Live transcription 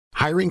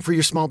Hiring for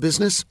your small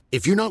business?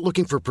 If you're not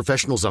looking for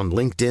professionals on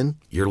LinkedIn,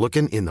 you're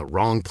looking in the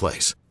wrong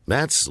place.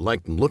 That's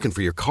like looking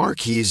for your car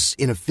keys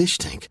in a fish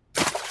tank.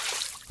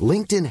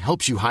 LinkedIn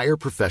helps you hire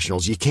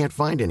professionals you can't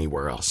find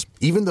anywhere else,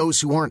 even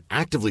those who aren't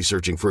actively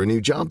searching for a new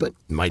job but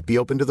might be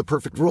open to the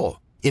perfect role.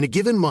 In a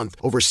given month,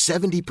 over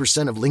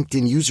 70% of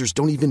LinkedIn users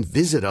don't even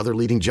visit other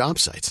leading job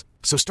sites.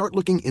 So start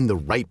looking in the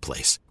right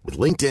place. With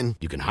LinkedIn,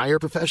 you can hire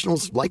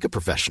professionals like a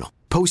professional.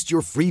 Post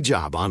your free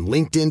job on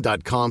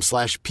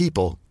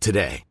linkedin.com/people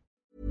today.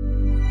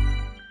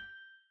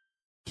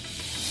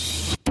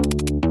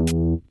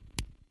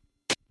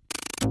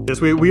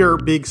 Yes, we are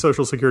big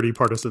Social Security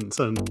partisans,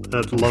 and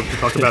I'd love to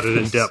talk about it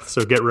in depth,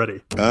 so get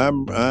ready.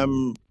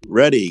 I'm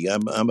ready.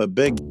 I'm a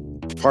big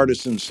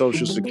partisan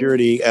Social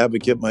Security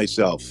advocate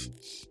myself.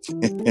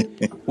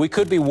 We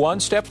could be one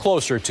step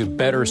closer to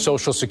better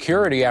Social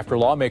Security after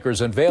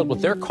lawmakers unveiled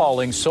what they're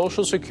calling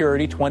Social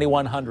Security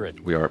 2100.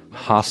 We're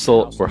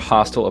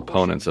hostile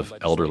opponents of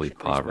elderly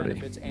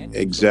poverty.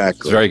 Exactly.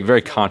 It's a very,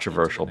 very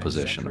controversial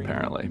position,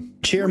 apparently.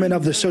 Chairman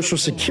of the Social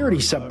Security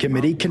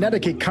Subcommittee,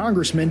 Connecticut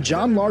Congressman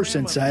John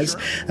Larson says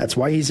that's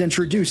why he's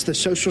introduced the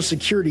Social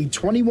Security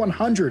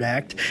 2100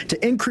 Act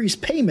to increase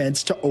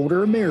payments to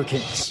older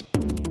Americans.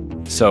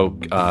 So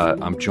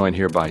I'm joined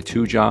here by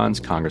two Johns,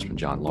 Congressman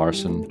John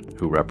Larson,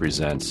 who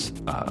represents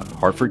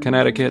Hartford,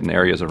 Connecticut, and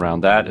areas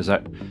around that. Does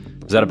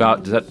that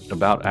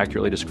about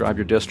accurately describe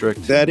your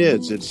district? That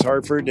is. It's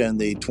Hartford and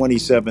the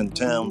 27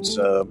 towns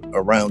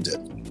around it.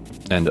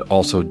 And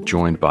also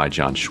joined by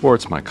John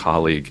Schwartz, my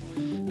colleague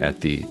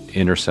at The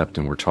Intercept,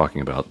 and we're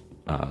talking about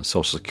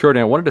Social Security.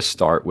 I wanted to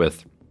start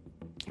with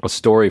a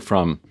story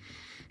from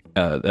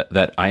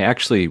that I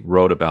actually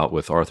wrote about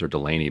with Arthur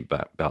Delaney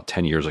about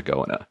 10 years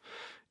ago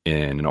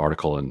in an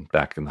article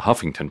back in the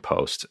Huffington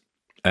Post.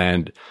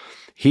 And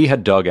he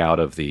had dug out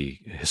of the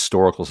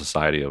Historical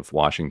Society of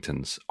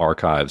Washington's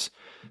archives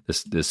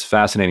this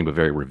fascinating but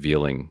very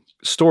revealing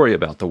story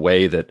about the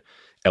way that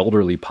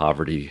elderly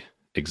poverty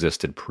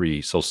existed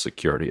pre-Social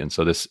Security. And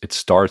so it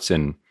starts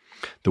in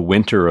the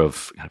winter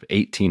of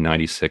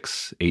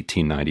 1896,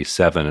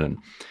 1897, and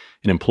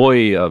an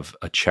employee of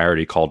a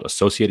charity called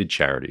Associated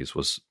Charities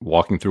was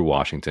walking through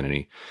Washington, and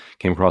he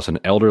came across an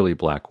elderly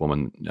black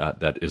woman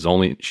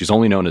she's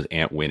only known as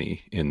Aunt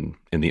Winnie in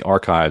the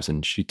archives.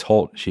 And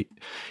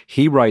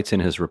he writes in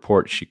his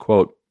report, she,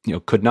 quote,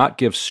 could not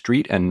give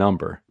street and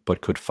number,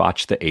 but could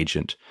fetch the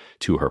agent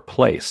to her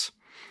place.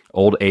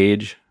 Old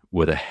age,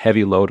 with a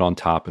heavy load on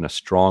top and a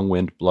strong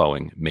wind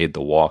blowing, made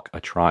the walk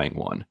a trying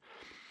one.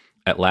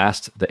 At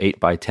last, the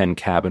 8x10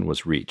 cabin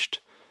was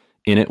reached.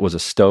 In it was a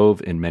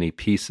stove in many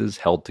pieces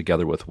held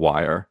together with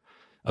wire,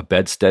 a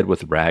bedstead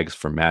with rags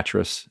for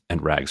mattress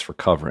and rags for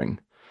covering.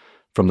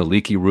 From the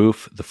leaky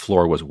roof, the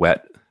floor was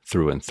wet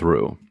through and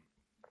through.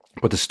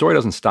 But the story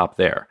doesn't stop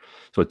there.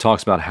 So it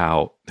talks about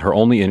how her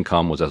only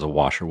income was as a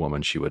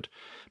washerwoman. She would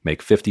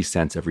make 50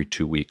 cents every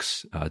 2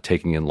 weeks,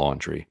 taking in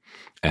laundry.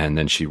 And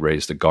then she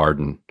raised a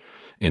garden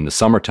in the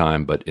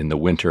summertime, but in the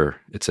winter,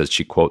 it says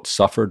she, quote,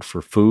 suffered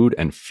for food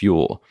and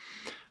fuel.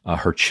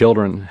 Her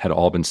children had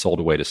all been sold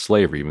away to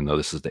slavery, even though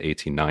this is the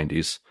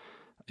 1890s.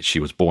 She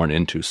was born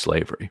into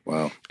slavery.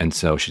 Wow. And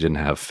so she didn't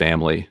have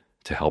family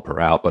to help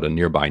her out, but there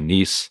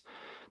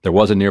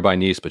was a nearby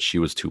niece, but she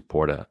was too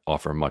poor to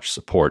offer much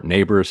support.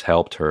 Neighbors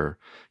helped her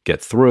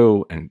get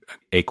through, and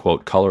a,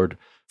 quote, colored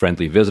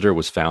friendly visitor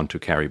was found to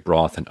carry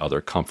broth and other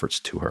comforts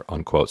to her,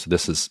 unquote. So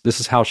this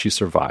is how she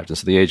survived. And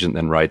so the agent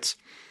then writes,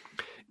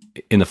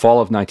 in the fall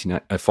of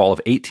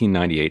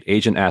 1898,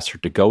 agent asked her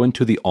to go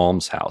into the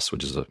almshouse,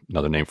 which is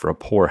another name for a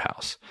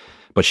poorhouse,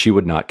 but she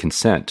would not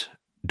consent.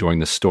 During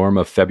the storm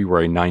of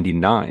February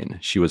 99,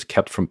 she was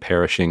kept from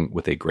perishing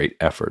with a great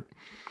effort.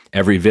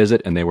 Every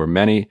visit, and they were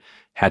many,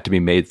 had to be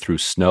made through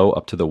snow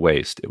up to the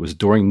waist. It was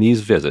during these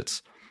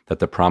visits that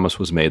the promise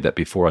was made that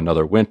before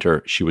another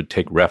winter, she would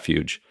take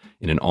refuge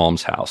in an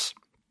almshouse.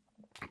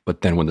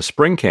 But then when the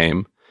spring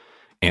came,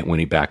 Aunt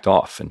Winnie backed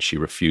off, and she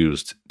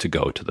refused to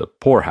go to the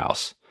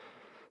poorhouse.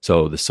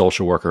 So the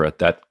social worker at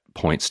that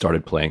point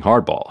started playing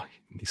hardball.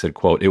 He said,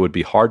 quote, it would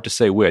be hard to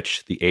say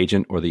which, the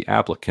agent or the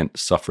applicant,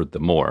 suffered the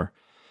more,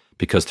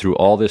 because through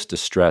all this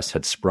distress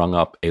had sprung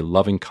up a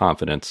loving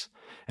confidence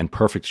and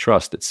perfect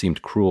trust that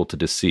seemed cruel to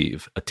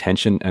deceive.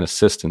 Attention and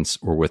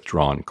assistance were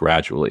withdrawn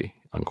gradually,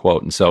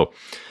 unquote. And so,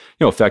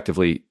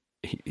 effectively,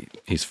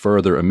 he's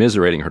further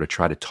immiserating her to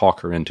try to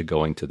talk her into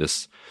going to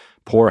this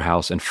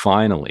poorhouse. And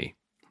finally,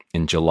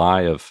 in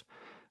July of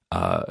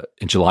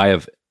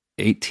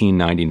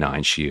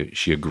 1899,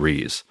 she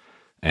agrees,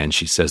 and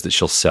she says that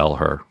she'll sell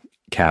her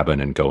cabin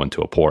and go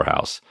into a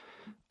poorhouse.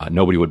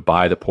 Nobody would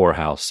buy the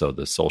poorhouse, so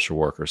the social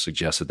worker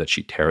suggested that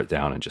she tear it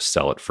down and just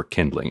sell it for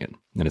kindling.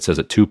 And it says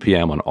at 2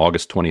 p.m. on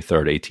August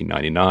 23rd,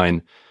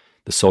 1899,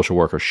 the social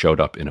worker showed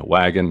up in a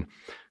wagon.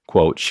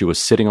 Quote, she was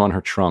sitting on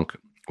her trunk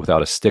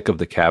without a stick of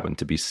the cabin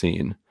to be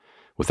seen.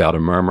 Without a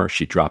murmur,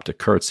 she dropped a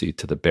curtsy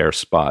to the bare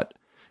spot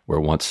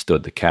where once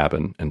stood the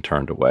cabin and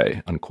turned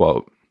away,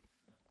 unquote.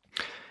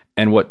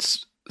 And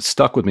what's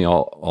stuck with me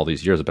all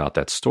these years about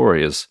that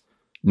story is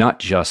not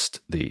just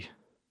the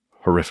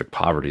horrific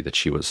poverty that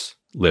she was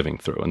living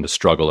through and the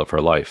struggle of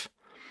her life,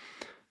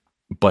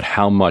 but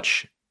how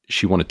much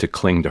she wanted to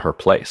cling to her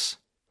place,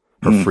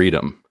 her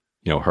freedom,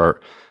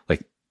 her,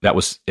 like, that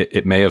was,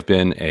 it may have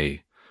been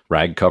a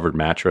rag covered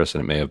mattress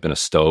and it may have been a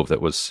stove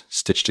that was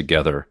stitched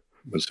together,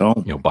 It was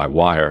home. by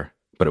wire,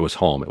 but it was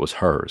home. It was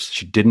hers.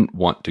 She didn't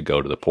want to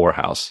go to the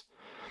poorhouse,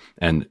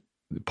 and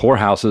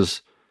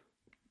poorhouses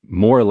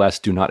more or less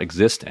do not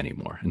exist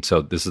anymore. And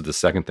so this is the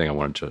second thing I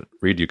wanted to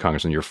read to you,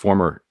 Congressman. Your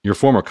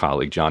former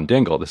colleague, John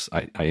Dingell,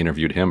 I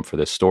interviewed him for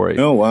this story.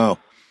 Oh, wow.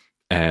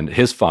 And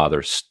his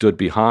father stood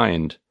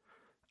behind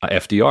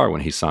FDR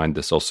when he signed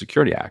the Social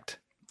Security Act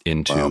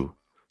into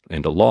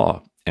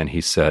law. And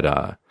he said,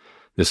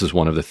 this is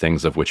one of the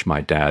things of which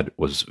my dad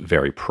was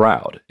very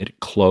proud. It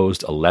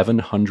closed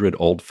 1,100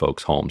 old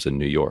folks' homes in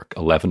New York,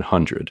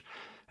 1,100.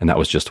 And that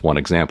was just one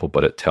example,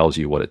 but it tells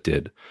you what it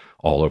did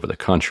all over the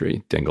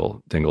country,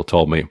 Dingell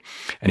told me.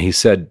 And he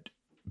said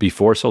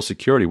before Social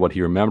Security, what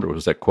he remembered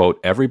was that, quote,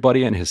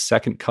 everybody and his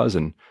second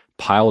cousin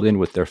piled in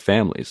with their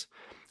families.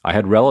 I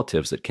had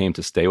relatives that came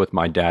to stay with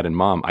my dad and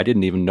mom. I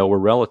didn't even know were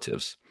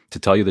relatives. To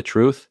tell you the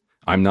truth,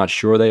 I'm not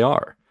sure they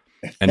are.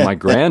 And my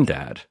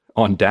granddad,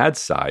 on dad's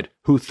side,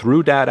 who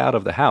threw dad out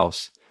of the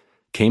house,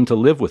 came to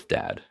live with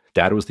dad.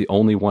 Dad was the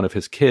only one of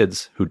his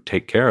kids who'd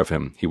take care of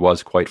him. He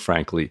was, quite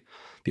frankly,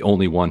 the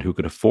only one who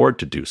could afford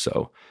to do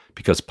so,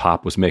 because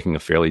Pop was making a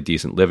fairly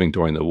decent living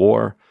during the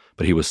war,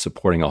 but he was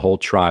supporting a whole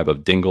tribe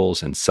of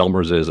Dingells and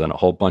Selmerses and a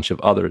whole bunch of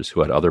others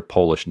who had other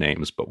Polish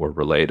names but were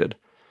related.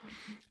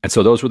 And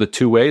so those were the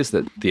two ways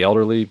that the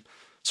elderly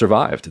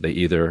survived. They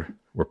either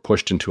were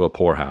pushed into a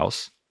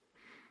poorhouse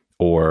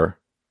or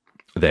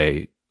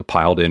they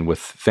piled in with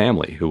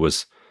family who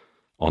was,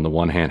 on the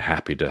one hand,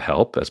 happy to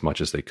help as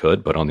much as they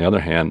could, but on the other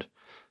hand,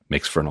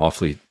 makes for an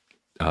awfully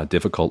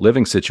difficult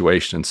living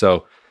situation. And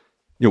so,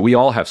 we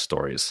all have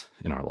stories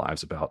in our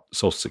lives about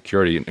Social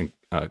Security. And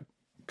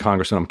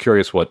Congressman, I'm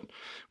curious what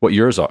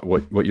yours are,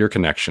 what your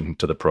connection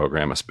to the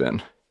program has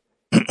been.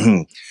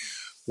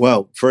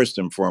 Well, first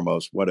and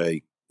foremost, what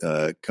a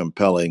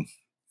compelling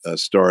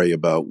story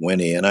about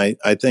Winnie. And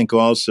I think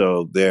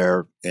also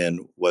there,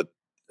 and what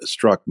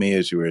struck me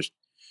as you were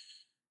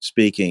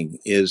speaking,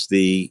 is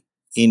the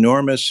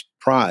enormous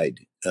pride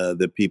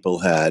that people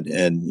had.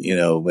 And,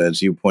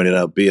 as you pointed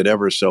out, be it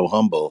ever so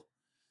humble,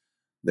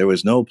 there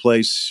was no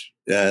place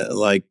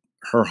like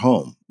her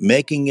home,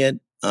 making it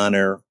on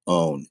her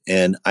own.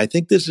 And I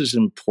think this is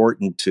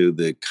important to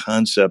the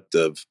concept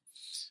of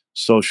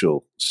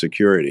Social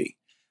Security,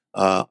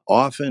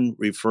 often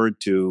referred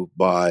to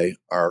by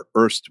our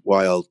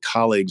erstwhile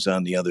colleagues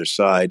on the other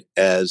side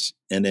as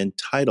an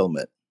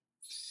entitlement.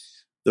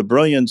 The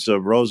brilliance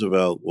of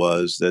Roosevelt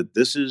was that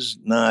this is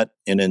not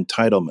an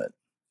entitlement.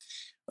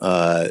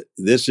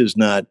 This is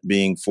not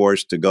being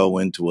forced to go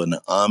into an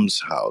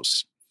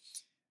almshouse.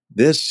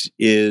 This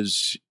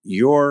is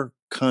your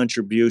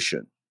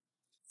contribution.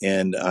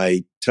 And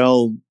I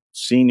tell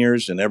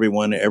seniors and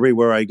everyone,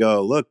 everywhere I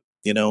go, look,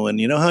 and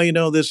you know how you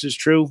know this is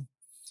true?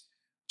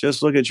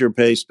 Just look at your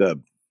pay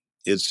stub.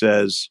 It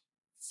says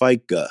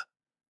FICA,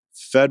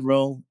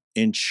 Federal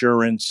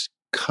Insurance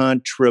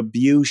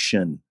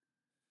Contribution.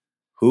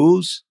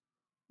 Whose?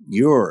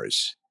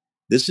 Yours.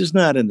 This is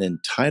not an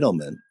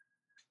entitlement.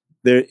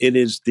 It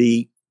is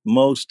the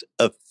most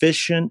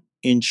efficient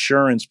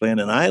insurance plan.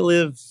 And I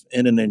live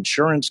in an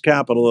insurance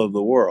capital of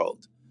the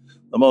world.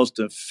 The most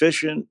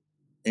efficient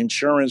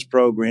insurance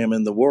program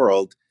in the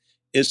world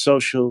is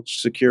Social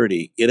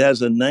Security. It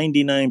has a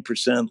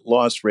 99%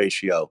 loss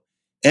ratio.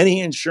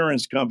 Any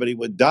insurance company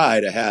would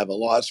die to have a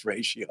loss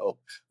ratio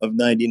of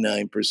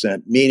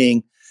 99%,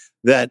 meaning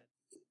that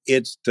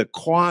it's the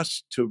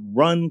cost to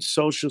run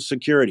Social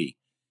Security,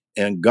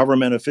 and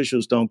government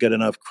officials don't get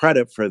enough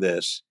credit for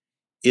this,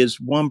 is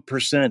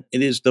 1%.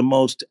 It is the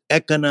most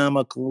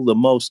economical, the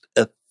most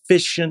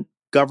efficient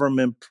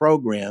government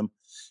program.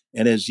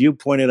 And as you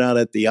pointed out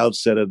at the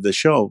outset of the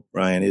show,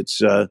 Ryan,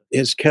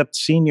 it's kept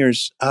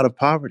seniors out of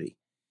poverty.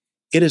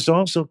 It has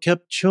also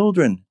kept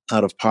children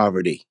out of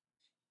poverty.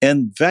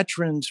 And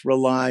veterans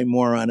rely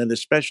more on it,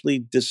 especially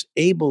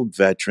disabled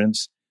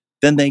veterans,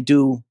 than they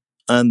do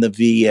on the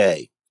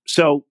VA.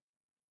 So,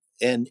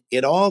 and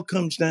it all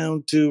comes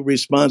down to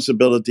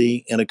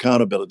responsibility and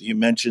accountability. You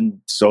mentioned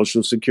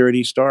Social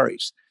Security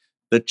stories.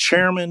 The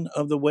chairman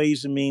of the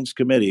Ways and Means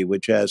Committee,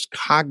 which has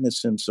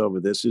cognizance over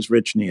this, is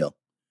Rich Neal.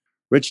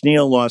 Rich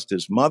Neal lost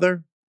his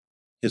mother,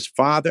 his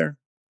father,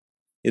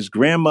 his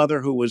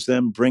grandmother, who was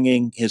then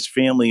bringing his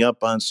family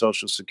up on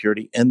Social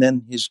Security, and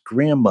then his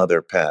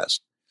grandmother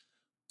passed.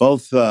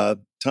 Both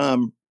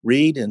Tom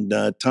Reed and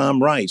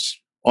Tom Rice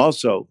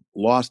also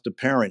lost a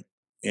parent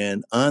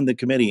and on the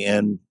committee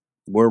and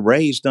were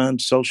raised on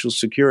Social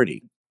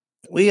Security.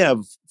 We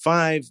have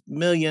 5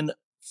 million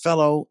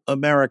fellow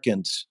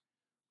Americans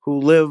who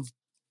live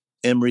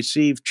and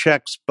receive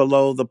checks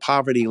below the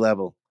poverty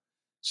level.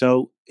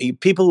 So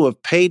people who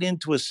have paid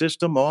into a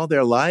system all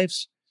their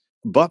lives,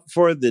 but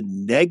for the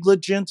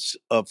negligence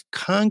of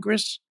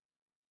Congress,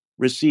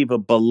 receive a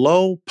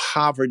below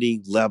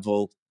poverty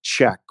level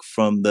check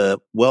from the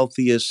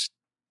wealthiest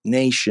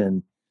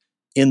nation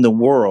in the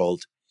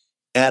world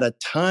at a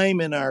time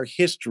in our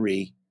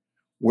history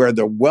where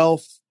the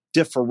wealth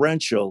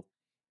differential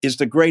is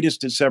the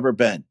greatest it's ever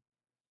been.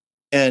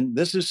 And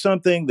this is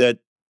something that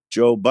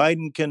Joe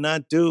Biden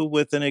cannot do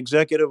with an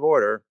executive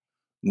order,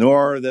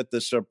 nor that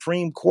the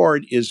Supreme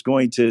Court is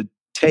going to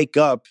take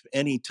up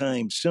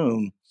anytime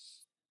soon.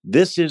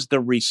 This is the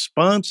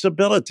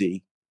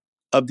responsibility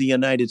of the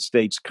United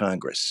States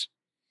Congress.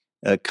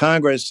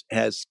 Congress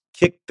has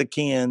kicked the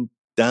can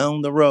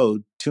down the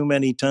road too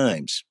many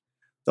times.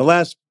 The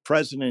last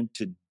president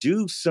to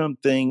do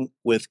something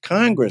with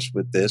Congress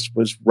with this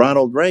was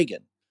Ronald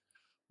Reagan.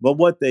 But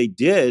what they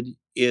did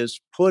is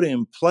put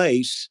in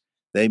place,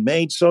 they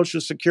made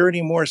Social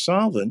Security more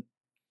solvent,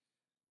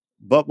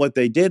 but what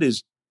they did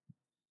is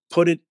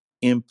put it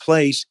in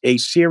place a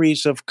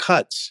series of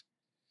cuts.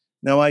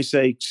 Now, I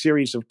say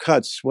series of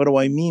cuts. What do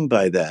I mean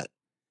by that?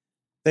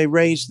 They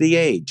raised the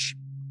age.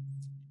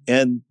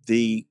 And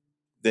they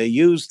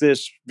use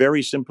this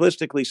very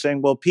simplistically,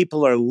 saying, well,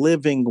 people are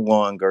living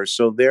longer,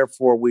 so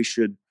therefore we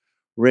should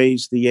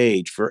raise the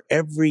age. For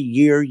every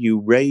year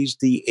you raise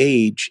the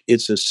age,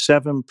 it's a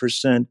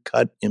 7%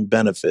 cut in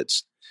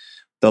benefits.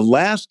 The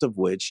last of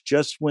which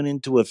just went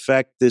into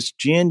effect this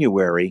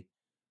January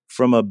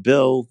from a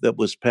bill that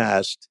was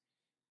passed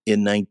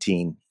in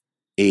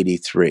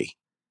 1983.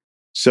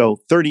 So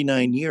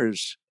 39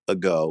 years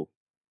ago,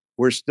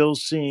 we're still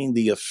seeing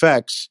the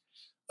effects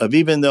of,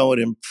 even though it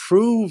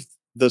improved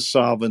the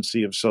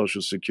solvency of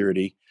Social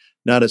Security,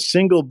 not a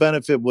single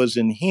benefit was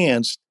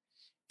enhanced.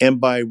 And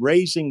by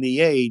raising the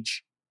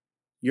age,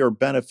 your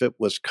benefit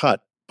was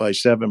cut by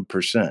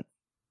 7%.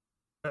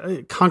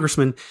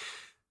 Congressman,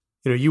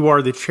 you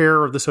are the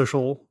chair of the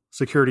Social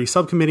Security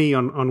Subcommittee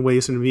on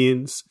Ways and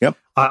Means. Yep.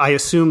 I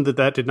assume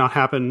that did not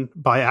happen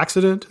by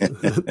accident.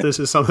 This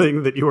is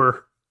something that you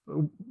were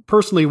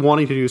personally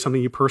wanting to do,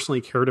 something you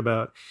personally cared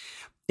about.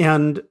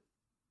 And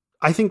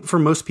I think for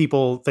most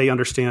people, they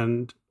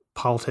understand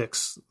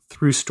politics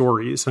through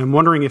stories. I'm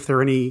wondering if there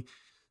are any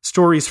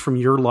stories from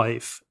your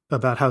life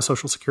about how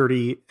Social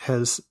Security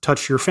has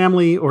touched your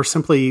family, or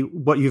simply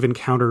what you've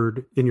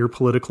encountered in your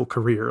political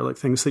career, like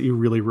things that you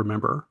really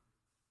remember.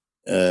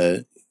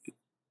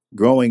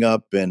 Growing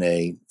up in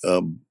a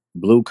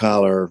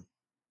blue-collar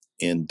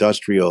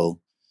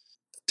industrial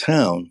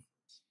town,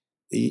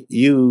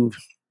 you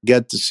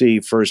get to see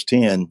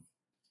firsthand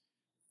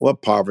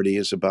what poverty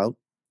is about,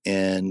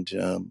 and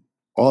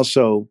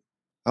also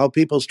how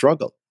people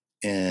struggle,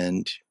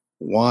 and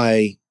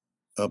why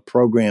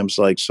programs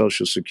like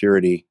Social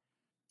Security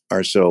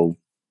are so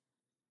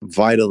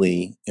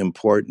vitally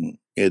important.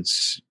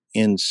 It's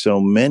in so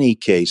many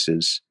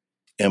cases,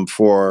 and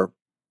for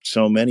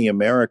so many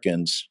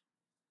Americans,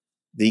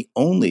 the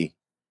only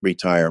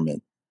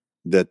retirement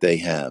that they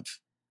have.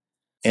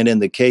 And in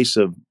the case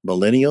of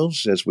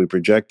millennials, as we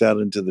project out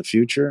into the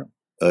future,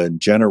 a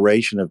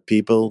generation of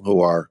people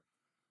who are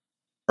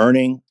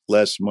earning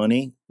less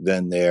money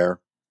than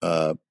their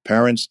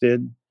parents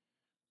did,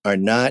 are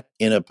not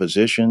in a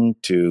position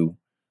to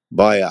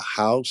buy a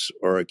house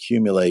or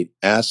accumulate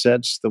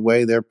assets the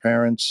way their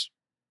parents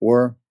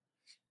were,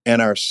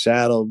 and are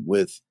saddled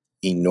with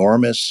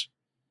enormous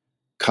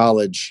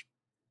college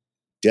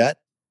debt,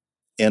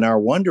 and are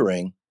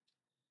wondering,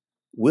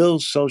 will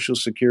Social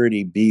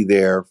Security be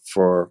there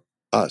for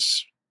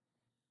us?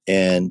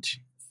 And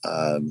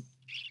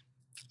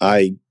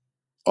I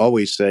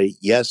always say,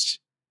 yes,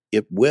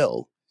 it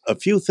will. A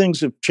few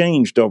things have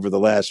changed over the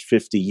last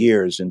 50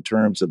 years in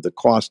terms of the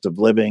cost of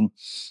living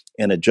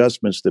and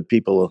adjustments that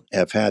people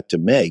have had to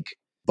make.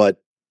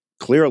 But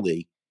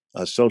clearly,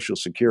 Social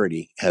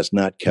Security has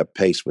not kept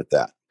pace with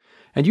that.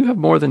 And you have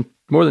more than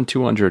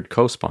 200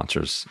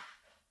 co-sponsors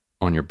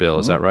on your bill.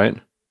 Is that right?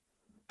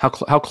 How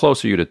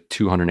close are you to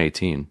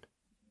 218?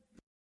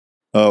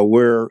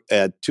 We're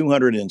at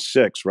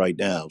 206 right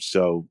now.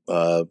 So,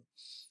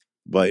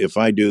 but if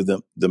I do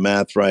the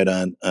math right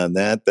on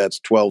that, that's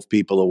 12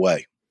 people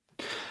away.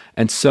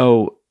 And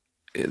so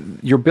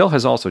your bill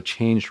has also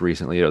changed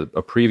recently. A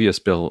previous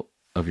bill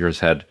of yours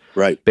had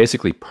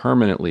basically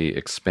permanently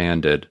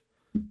expanded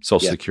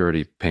Social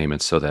Security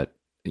payments so that,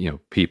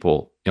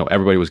 people,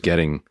 everybody was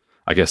getting,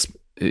 I guess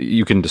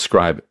you can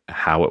describe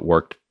how it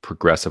worked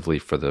progressively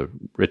for the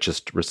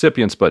richest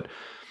recipients, but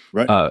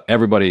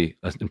everybody,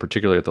 in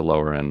particular at the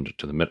lower end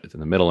to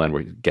the middle end,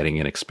 were getting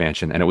an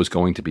expansion, and it was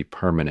going to be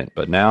permanent.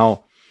 But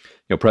now,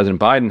 President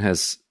Biden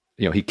has,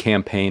 he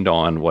campaigned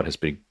on what has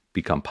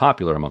become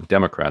popular among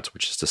Democrats,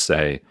 which is to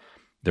say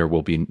there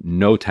will be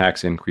no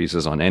tax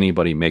increases on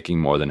anybody making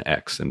more than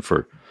X. And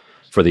for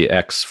the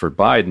X for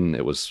Biden,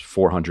 it was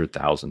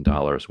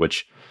 $400,000,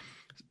 which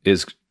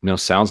is,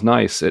 sounds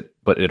nice,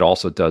 but it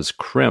also does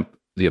crimp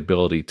the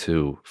ability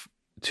to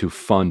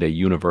fund a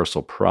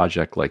universal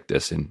project like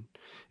this in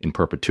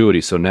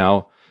perpetuity. So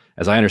now,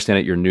 as I understand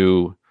it, your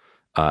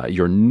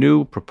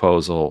new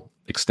proposal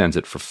extends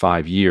it for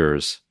 5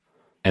 years,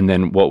 and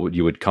then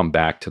you would come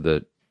back to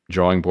the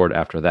drawing board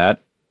after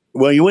that?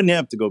 Well, you wouldn't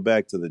have to go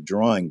back to the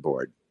drawing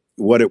board.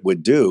 What it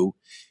would do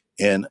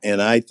And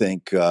I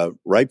think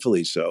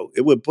rightfully so.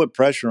 It would put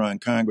pressure on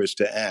Congress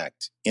to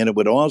act, and it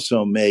would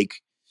also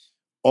make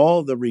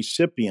all the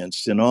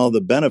recipients and all the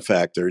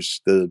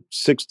benefactors, the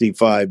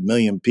 65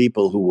 million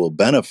people who will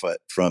benefit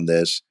from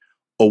this,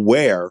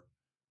 aware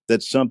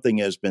that something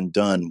has been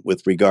done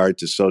with regard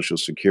to Social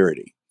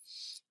Security.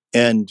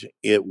 And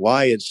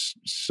why it's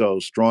so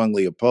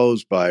strongly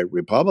opposed by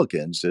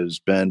Republicans has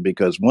been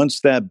because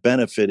once that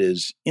benefit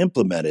is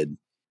implemented,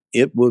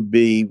 it would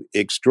be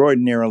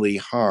extraordinarily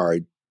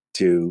hard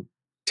to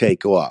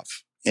take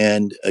off.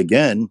 And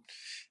again,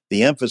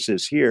 the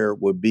emphasis here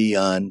would be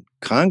on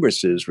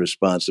Congress's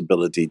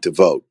responsibility to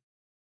vote.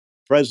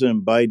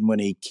 President Biden, when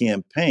he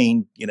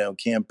campaigned,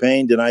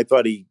 and I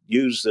thought he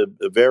used a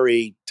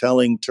very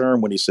telling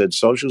term when he said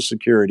Social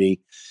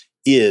Security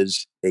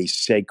is a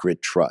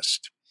sacred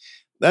trust.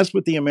 That's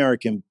what the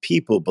American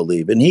people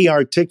believe. And he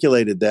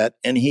articulated that.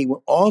 And he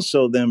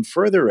also then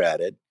further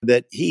added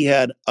that he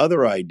had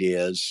other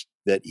ideas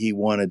that he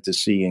wanted to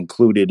see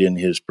included in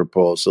his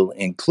proposal,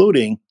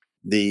 including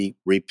the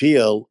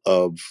repeal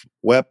of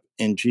WEP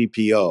and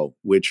GPO,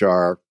 which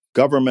are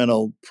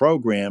governmental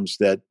programs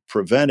that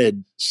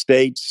prevented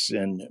states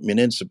and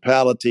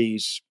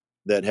municipalities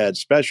that had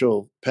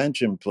special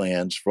pension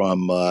plans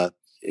from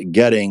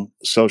getting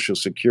Social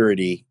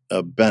Security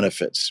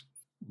benefits.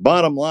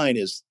 Bottom line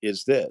is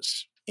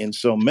this. In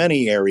so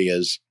many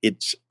areas,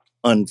 it's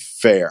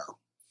unfair.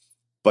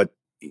 But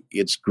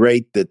it's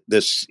great that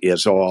this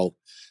is all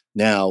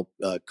now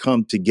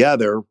come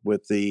together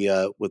with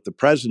the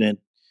president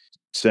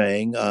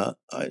saying,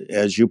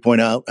 as you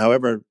point out,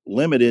 however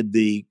limited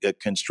the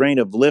constraint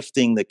of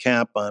lifting the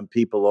cap on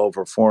people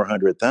over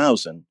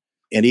 400,000.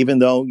 And even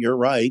though you're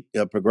right,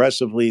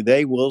 progressively,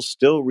 they will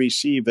still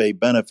receive a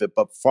benefit,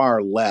 but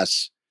far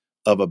less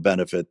of a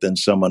benefit than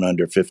someone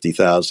under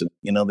 50,000.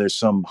 There's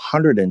some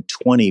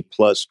 120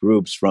 plus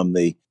groups from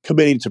the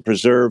Committee to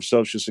Preserve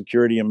Social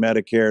Security and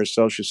Medicare,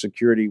 Social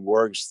Security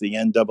Works, the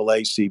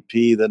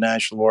NAACP, the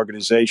National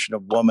Organization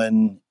of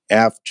Women,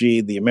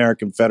 AFG, the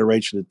American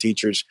Federation of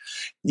Teachers.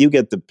 You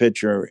get the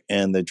picture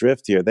and the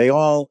drift here. They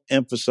all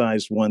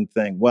emphasize one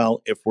thing.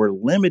 Well, if we're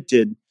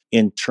limited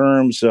in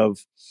terms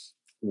of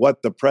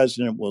what the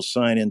president will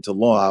sign into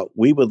law,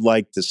 we would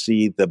like to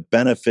see the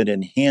benefit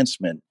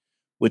enhancement,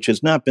 which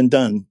has not been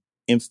done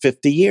in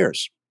 50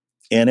 years.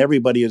 And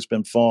everybody has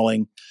been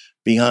falling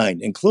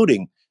behind,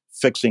 including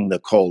fixing the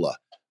COLA,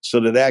 so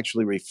that it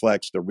actually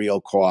reflects the real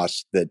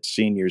cost that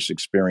seniors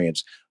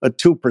experience. A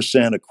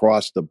 2%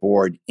 across the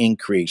board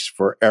increase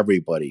for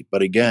everybody.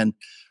 But again,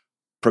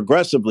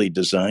 progressively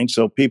designed,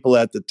 so people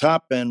at the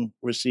top end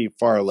receive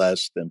far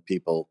less than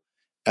people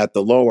at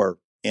the lower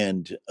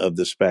end of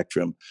the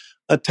spectrum.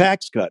 A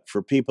tax cut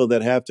for people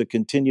that have to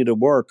continue to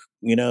work,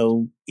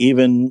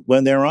 even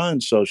when they're on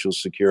Social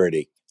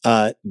Security.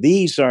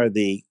 These are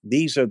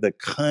the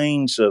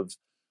kinds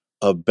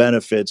of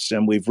benefits,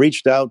 and we've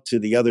reached out to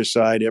the other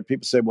side.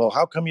 People say, well,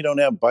 how come you don't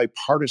have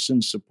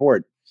bipartisan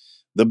support?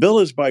 The bill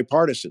is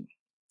bipartisan.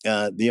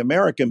 The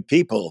American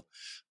people,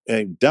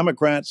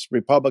 Democrats,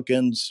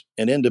 Republicans,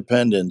 and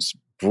independents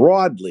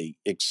broadly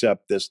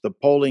accept this. The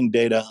polling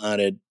data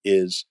on it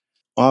is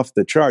off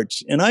the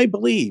charts. And I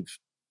believe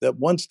that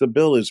once the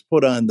bill is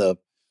put on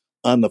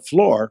the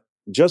floor,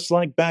 just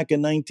like back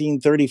in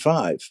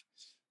 1935,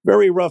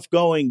 very rough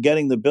going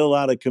getting the bill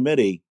out of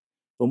committee.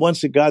 But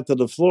once it got to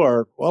the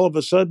floor, all of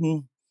a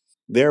sudden,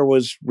 there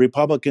was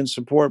Republican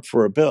support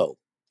for a bill.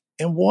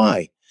 And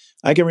why?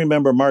 I can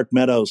remember Mark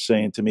Meadows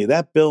saying to me,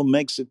 that bill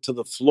makes it to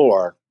the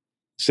floor,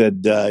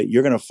 said,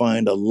 you're going to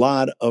find a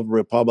lot of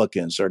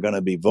Republicans are going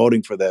to be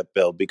voting for that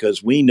bill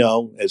because we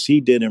know, as he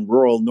did in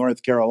rural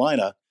North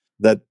Carolina,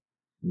 that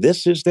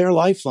this is their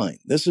lifeline.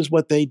 This is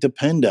what they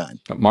depend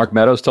on. Mark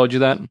Meadows told you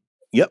that?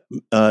 Yep.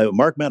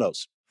 Mark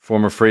Meadows.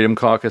 Former Freedom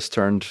Caucus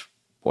turned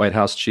White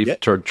House chief,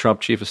 turned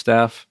Trump chief of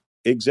staff.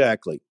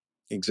 Exactly.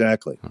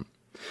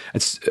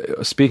 It's,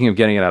 speaking of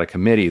getting it out of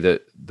committee,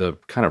 the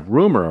kind of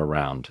rumor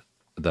around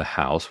the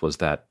House was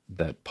that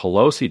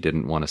Pelosi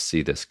didn't want to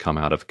see this come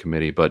out of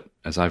committee. But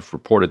as I've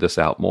reported this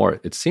out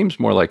more, it seems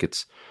more like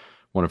it's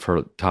one of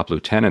her top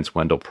lieutenants,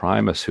 Wendell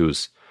Primus,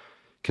 who's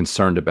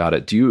concerned about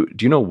it. Do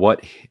you know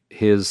what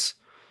his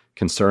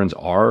concerns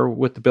are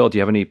with the bill? Do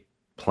you have any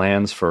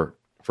plans for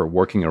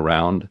working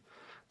around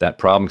that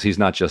problem? Because he's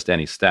not just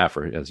any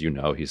staffer, as you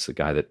know. He's the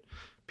guy that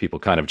people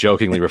kind of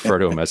jokingly refer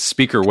to him as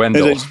Speaker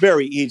Wendell.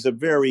 He's a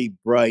very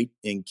bright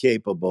and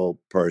capable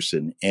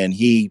person, and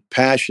he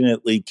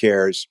passionately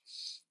cares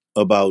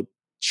about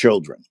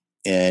children.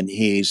 And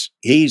he's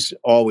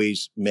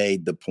always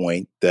made the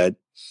point that,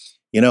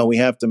 we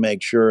have to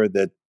make sure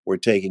that we're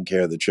taking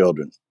care of the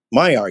children.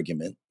 My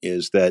argument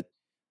is that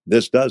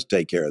this does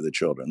take care of the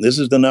children. This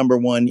is the number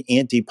one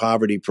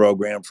anti-poverty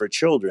program for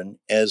children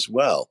as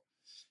well.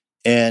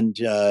 And,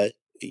 and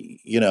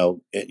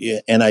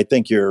I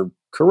think you're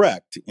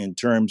correct in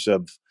terms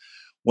of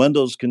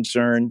Wendell's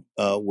concern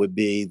would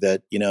be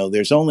that,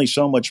 there's only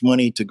so much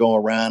money to go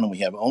around and we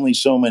have only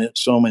so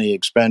many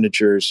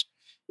expenditures,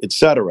 et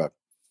cetera.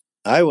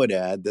 I would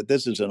add that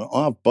this is an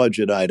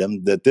off-budget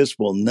item, that this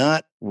will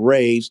not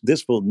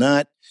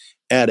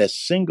add a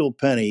single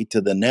penny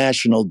to the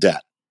national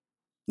debt,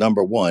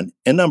 number one.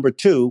 And number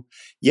two,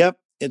 yep,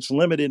 it's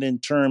limited in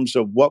terms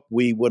of what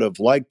we would have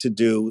liked to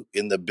do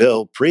in the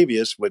bill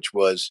previous, which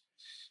was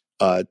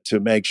to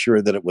make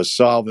sure that it was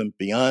solvent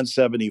beyond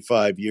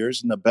 75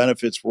 years and the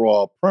benefits were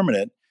all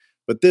permanent.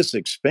 But this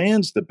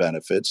expands the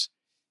benefits,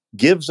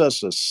 gives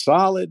us a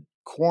solid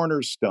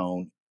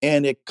cornerstone,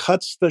 and it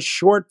cuts the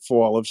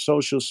shortfall of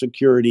Social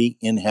Security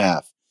in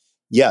half.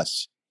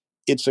 Yes,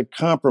 it's a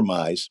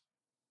compromise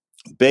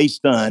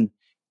based on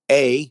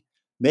A,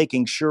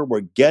 making sure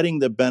we're getting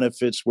the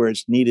benefits where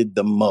it's needed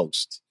the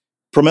most.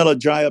 Pramila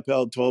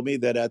Jayapal told me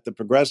that at the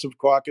Progressive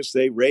Caucus,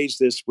 they raised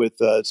this with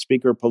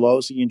Speaker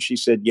Pelosi, and she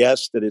said,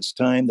 yes, that it's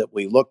time that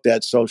we looked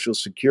at Social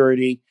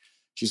Security.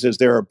 She says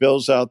there are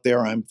bills out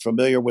there. I'm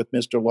familiar with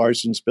Mr.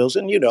 Larson's bills.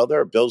 And, there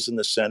are bills in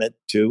the Senate,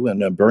 too.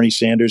 And Bernie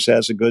Sanders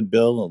has a good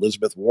bill.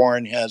 Elizabeth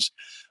Warren has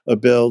a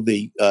bill.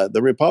 The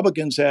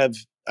Republicans have,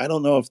 I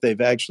don't know if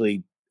they've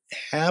actually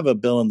have a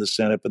bill in the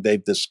Senate, but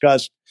they've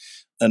discussed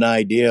an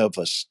idea of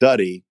a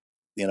study,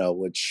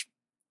 which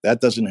that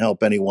doesn't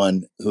help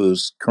anyone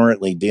who's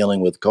currently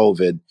dealing with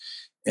COVID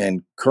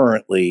and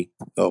currently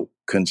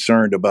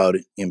concerned about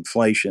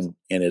inflation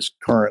and is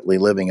currently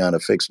living on a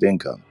fixed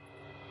income.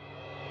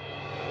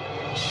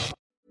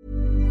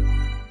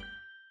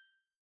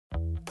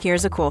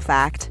 Here's a cool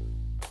fact.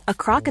 A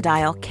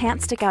crocodile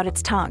can't stick out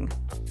its tongue.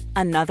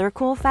 Another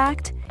cool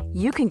fact,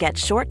 you can get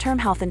short-term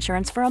health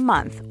insurance for a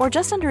month or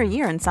just under a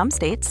year in some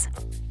states.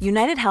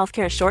 United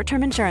Healthcare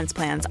short-term insurance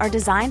plans are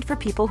designed for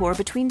people who are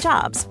between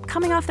jobs,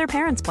 coming off their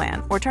parents'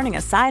 plan, or turning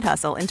a side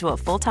hustle into a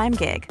full-time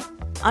gig.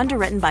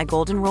 Underwritten by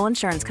Golden Rule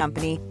Insurance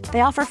Company,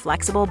 they offer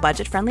flexible,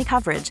 budget-friendly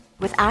coverage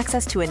with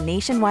access to a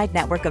nationwide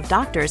network of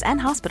doctors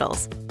and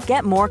hospitals.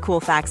 Get more cool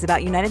facts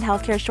about United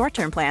Healthcare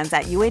short-term plans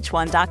at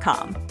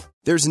uh1.com.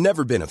 There's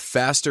never been a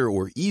faster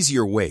or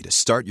easier way to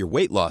start your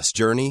weight loss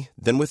journey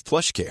than with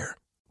PlushCare.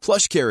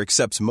 PlushCare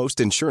accepts most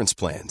insurance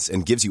plans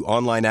and gives you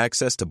online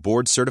access to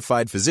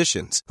board-certified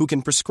physicians who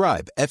can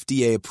prescribe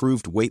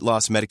FDA-approved weight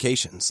loss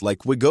medications like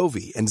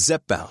Wegovy and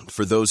Zepbound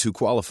for those who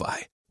qualify.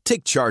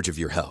 Take charge of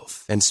your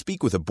health and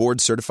speak with a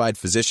board-certified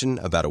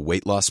physician about a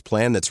weight loss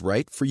plan that's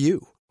right for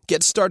you.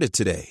 Get started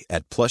today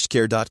at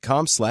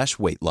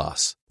plushcare.com/weight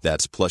loss.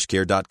 That's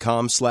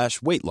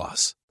plushcare.com/weight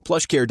loss.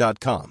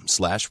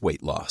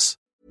 plushcare.com/weight loss.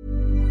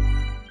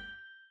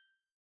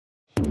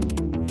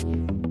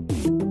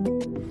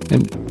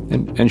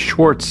 And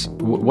Schwartz,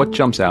 what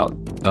jumps out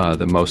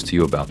the most to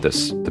you about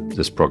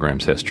this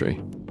program's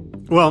history?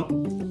 Well,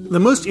 the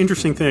most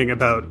interesting thing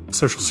about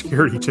Social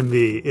Security to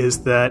me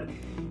is that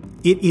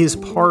it is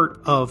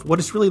part of what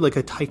is really like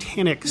a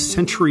titanic,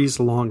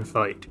 centuries-long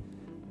fight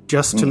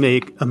just to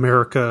make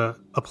America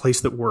a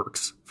place that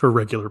works for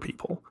regular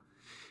people.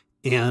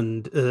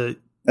 And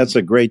that's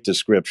a great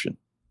description.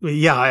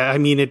 Yeah, I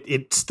mean,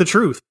 it's the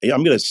truth.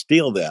 I'm going to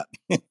steal that.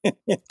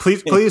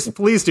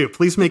 Please do.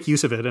 Please make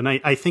use of it. And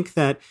I think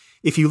that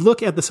if you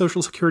look at the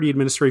Social Security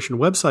Administration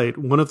website,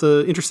 one of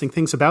the interesting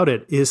things about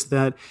it is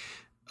that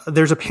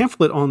there's a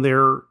pamphlet on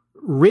there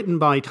written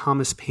by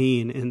Thomas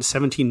Paine in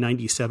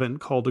 1797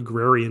 called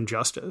Agrarian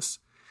Justice.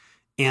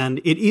 And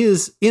it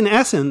is, in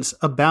essence,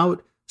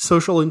 about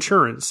social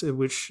insurance,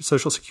 which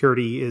Social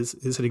Security is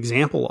an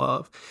example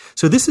of.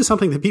 So this is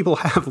something that people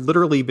have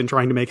literally been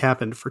trying to make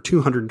happen for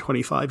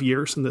 225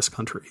 years in this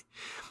country.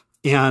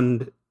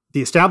 And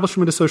the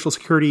establishment of Social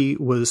Security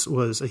was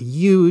a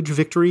huge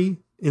victory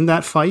in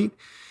that fight.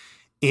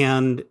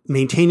 And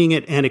maintaining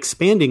it and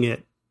expanding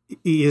it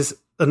is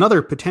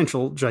another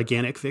potential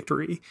gigantic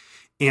victory.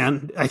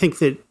 And I think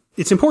that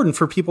it's important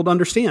for people to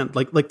understand,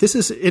 like this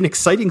is an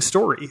exciting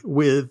story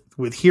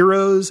with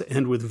heroes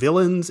and with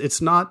villains. It's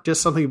not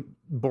just something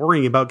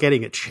boring about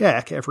getting a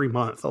check every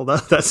month, although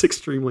that's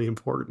extremely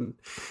important.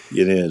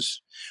 It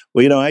is.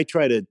 Well, I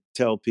try to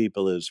tell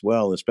people as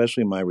well,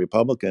 especially my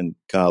Republican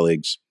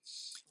colleagues,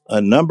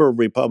 a number of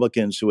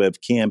Republicans who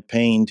have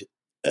campaigned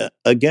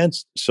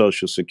against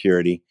Social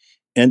Security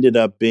ended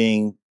up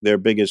being their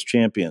biggest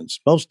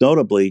champions, most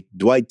notably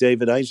Dwight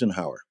David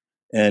Eisenhower.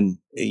 And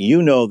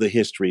the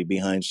history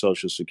behind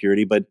Social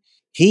Security, but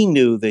he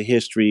knew the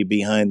history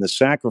behind the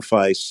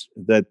sacrifice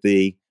that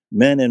the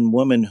men and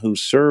women who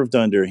served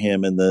under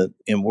him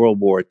in World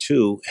War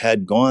II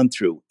had gone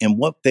through and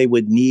what they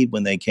would need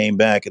when they came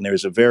back. And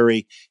there's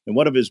in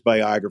one of his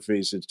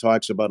biographies, it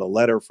talks about a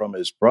letter from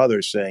his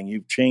brother saying,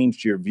 "You've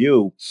changed your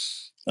view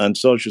on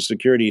Social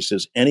Security." He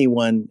says,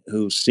 "Anyone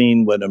who's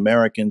seen what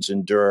Americans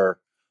endure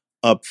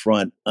up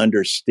front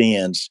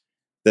understands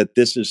that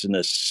this is an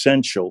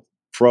essential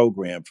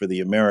program for the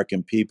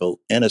American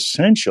people and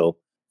essential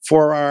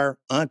for our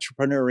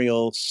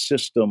entrepreneurial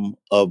system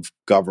of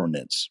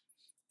governance.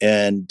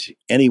 And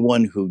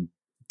anyone who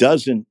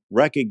doesn't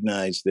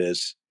recognize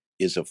this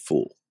is a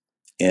fool."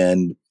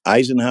 And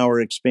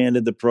Eisenhower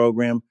expanded the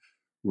program.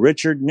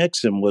 Richard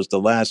Nixon was the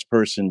last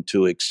person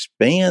to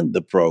expand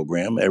the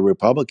program, a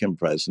Republican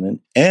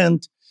president.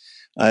 And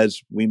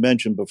as we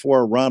mentioned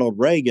before, Ronald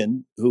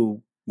Reagan,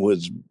 who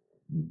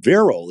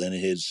virile in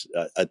his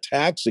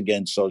attacks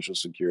against Social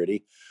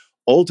Security.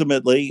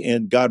 Ultimately,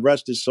 and God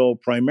rest his soul,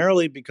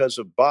 primarily because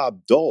of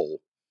Bob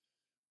Dole,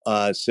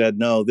 said,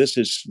 no, this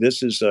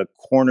is a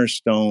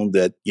cornerstone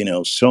that,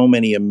 so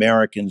many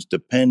Americans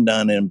depend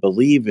on and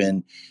believe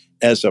in.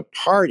 As a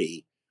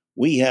party,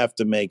 we have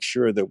to make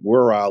sure that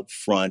we're out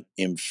front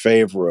in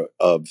favor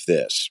of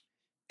this.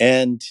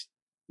 And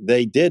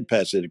they did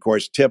pass it. Of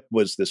course, Tip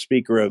was the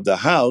Speaker of the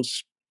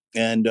House.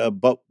 And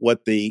but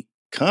what the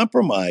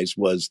compromise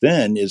was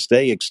then is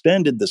they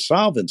extended the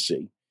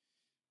solvency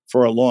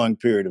for a long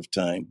period of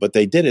time, but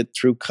they did it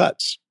through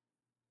cuts.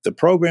 The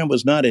program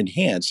was not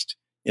enhanced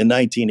in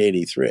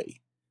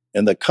 1983.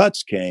 And the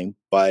cuts came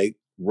by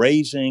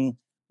raising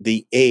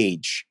the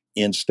age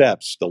in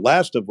steps, the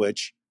last of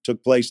which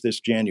took place this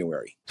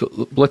January.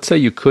 So let's say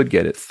you could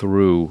get it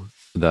through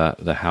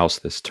the House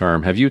this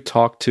term. Have you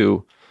talked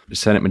to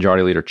Senate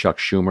Majority Leader Chuck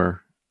Schumer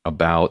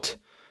about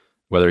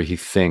whether he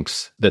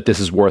thinks that this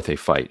is worth a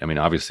fight? I mean,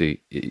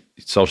 obviously,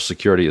 Social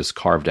Security is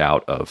carved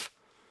out of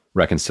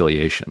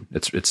reconciliation.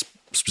 It's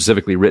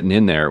specifically written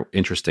in there,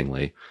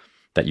 interestingly,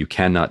 that you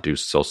cannot do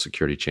Social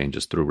Security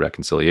changes through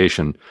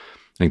reconciliation.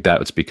 I think that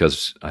was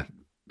because,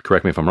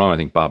 correct me if I'm wrong, I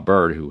think Bob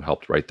Byrd, who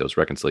helped write those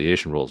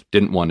reconciliation rules,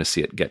 didn't want to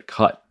see it get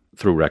cut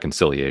through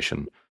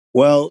reconciliation.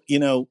 Well,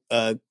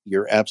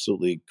 you're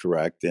absolutely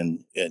correct.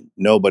 And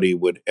nobody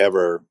would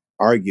ever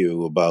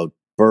argue about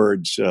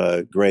Byrd's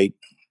great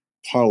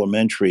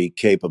parliamentary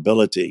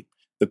capability.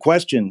 The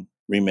question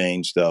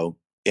remains, though,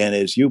 and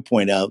as you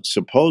point out,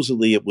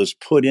 supposedly it was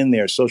put in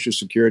there, Social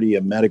Security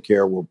and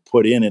Medicare were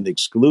put in and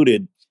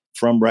excluded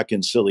from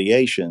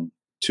reconciliation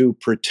to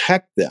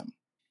protect them.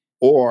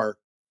 Or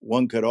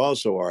one could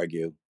also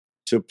argue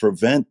to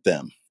prevent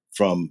them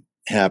from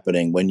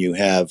happening when you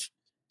have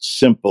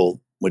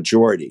simple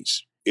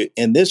majorities.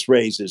 And this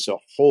raises a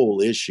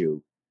whole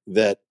issue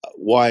that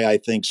why I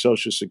think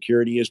Social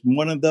Security is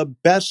one of the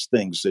best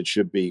things that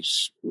should be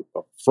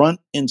front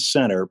and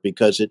center,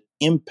 because it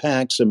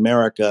impacts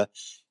America.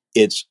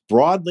 It's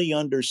broadly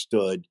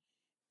understood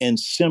and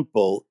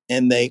simple,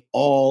 and they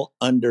all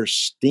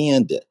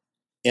understand it.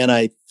 And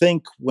I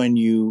think when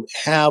you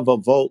have a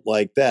vote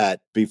like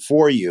that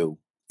before you,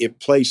 it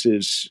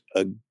places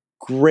a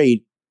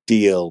great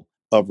deal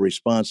of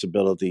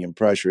responsibility and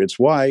pressure. It's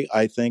why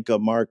I think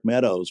Mark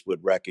Meadows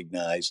would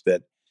recognize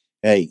that,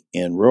 hey,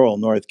 in rural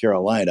North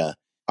Carolina,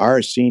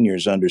 our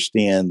seniors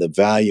understand the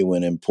value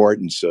and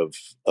importance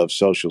of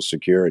Social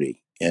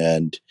Security.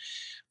 And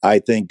I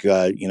think,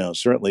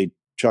 certainly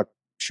Chuck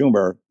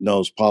Schumer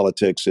knows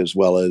politics as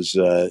well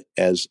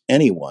as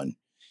anyone.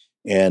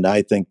 And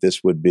I think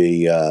this would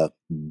be a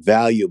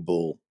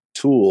valuable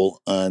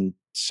tool on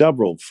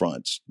several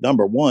fronts.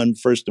 Number one,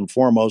 first and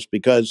foremost,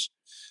 because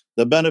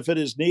the benefit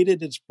is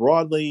needed, it's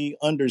broadly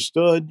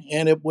understood,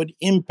 and it would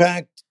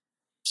impact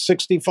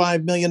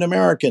 65 million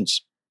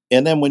Americans.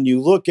 And then when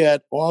you look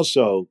at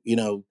also,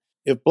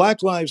 if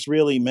Black lives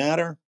really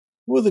matter,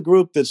 who are the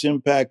group that's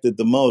impacted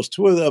the most?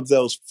 Who are of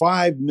those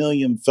 5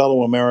 million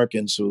fellow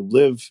Americans who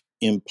live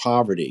in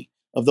poverty?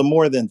 Of the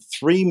more than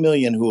 3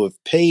 million who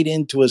have paid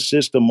into a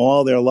system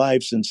all their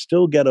lives and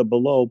still get a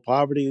below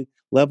poverty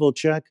level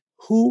check,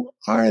 who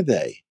are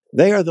they?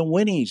 They are the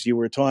Winnies you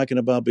were talking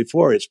about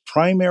before. It's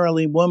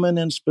primarily women,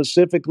 and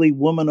specifically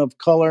women of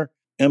color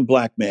and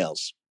Black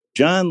males.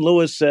 John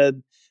Lewis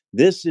said,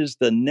 this is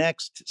the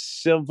next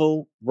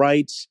civil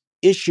rights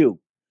issue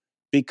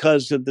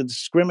because of the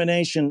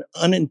discrimination,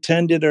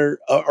 unintended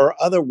or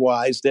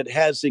otherwise, that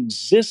has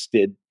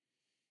existed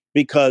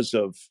because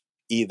of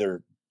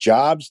either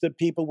jobs that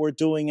people were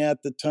doing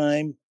at the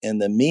time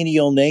and the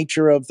menial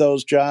nature of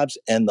those jobs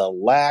and the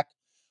lack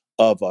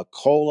of a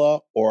COLA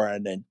or a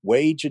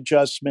wage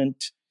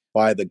adjustment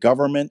by the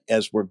government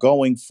as we're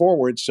going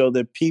forward, so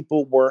that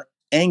people were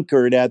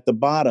anchored at the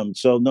bottom.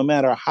 So no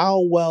matter how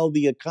well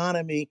the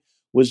economy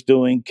was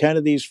doing,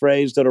 Kennedy's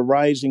phrase that a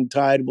rising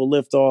tide will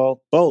lift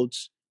all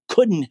boats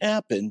couldn't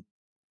happen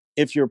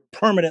if you're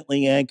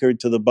permanently anchored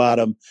to the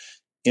bottom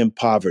in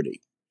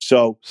poverty.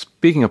 So,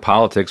 speaking of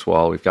politics,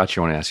 while we've got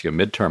you, I want to ask you a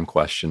midterm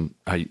question.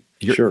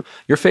 Sure.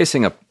 You're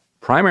facing a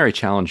primary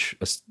challenge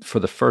for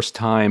the first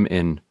time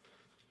in,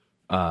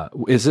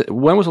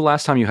 when was the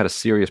last time you had a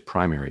serious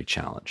primary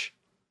challenge?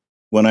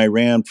 When I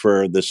ran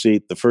for the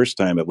seat the first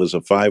time, it was a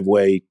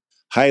 5-way,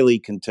 highly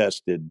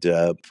contested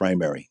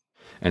primary.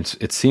 And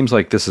it seems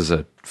like this is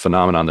a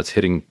phenomenon that's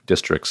hitting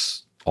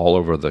districts all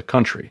over the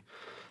country.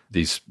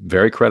 These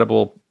very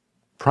credible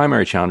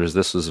primary challenges.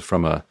 This is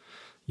from a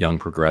young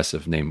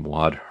progressive named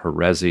Wad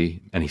Herezi,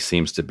 and he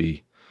seems to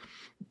be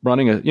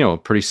running a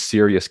pretty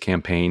serious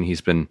campaign. He's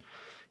been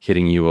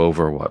hitting you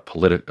over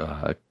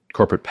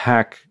corporate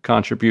PAC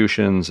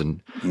contributions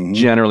and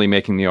generally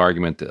making the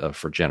argument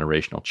for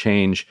generational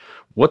change.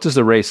 What does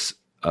the race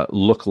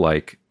look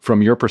like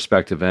from your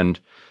perspective? And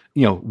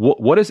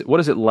what is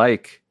it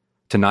like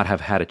to not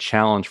have had a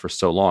challenge for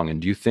so long? And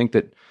do you think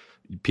that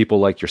people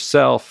like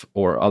yourself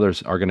or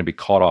others are going to be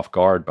caught off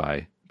guard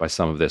by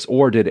some of this?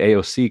 Or did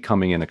AOC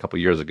coming in a couple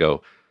of years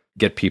ago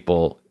get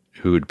people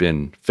who had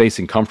been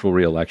facing comfortable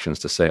reelections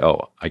to say,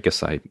 oh, I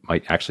guess I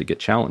might actually get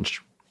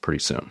challenged pretty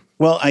soon?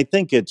 Well, I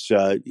think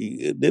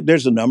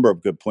there's a number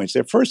of good points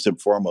there. First and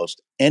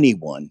foremost,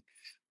 anyone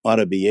ought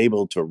to be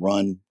able to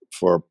run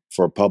for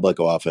public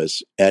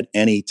office at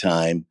any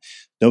time,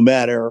 no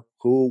matter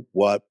who,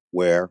 what,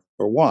 where,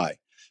 or why.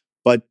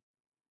 But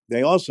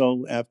they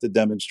also have to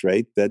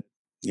demonstrate that,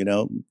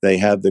 they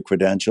have the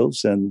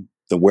credentials and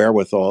the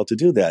wherewithal to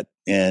do that.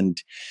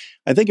 And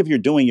I think if you're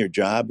doing your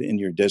job in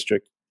your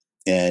district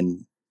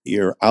and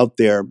you're out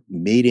there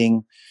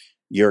meeting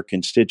your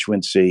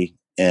constituency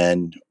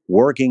and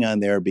working on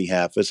their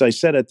behalf, as I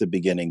said at the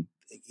beginning,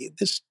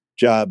 this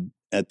job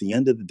at the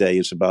end of the day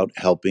is about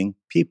helping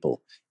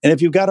people. And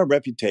if you've got a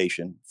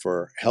reputation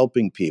for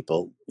helping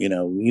people,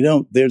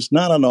 there's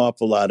not an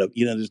awful lot of,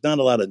 there's not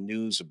a lot of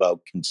news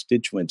about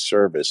constituent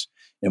service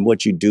and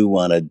what you do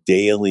on a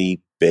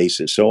daily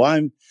basis. So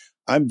I'm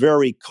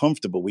very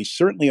comfortable. We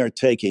certainly are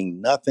taking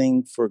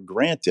nothing for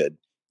granted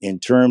in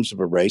terms of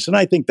a race. And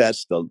I think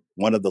that's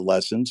one of the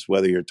lessons,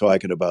 whether you're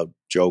talking about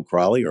Joe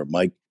Crowley or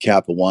Mike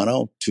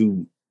Capuano,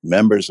 two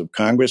members of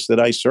Congress that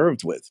I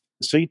served with.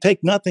 So you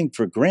take nothing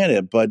for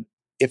granted, but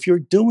if you're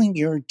doing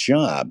your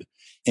job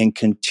and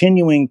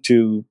continuing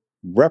to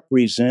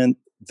represent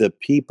the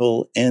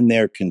people and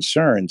their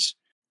concerns,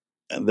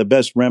 the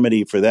best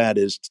remedy for that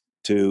is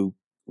to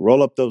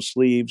roll up those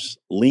sleeves,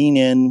 lean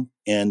in.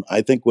 And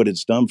I think what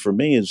it's done for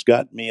me has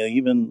got me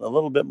even a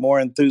little bit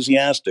more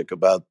enthusiastic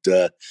about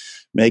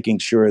making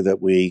sure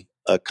that we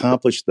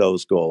accomplish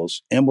those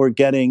goals and we're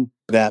getting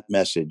that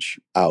message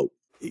out.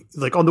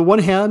 Like, on the one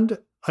hand,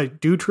 I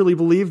do truly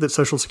believe that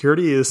Social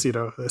Security is,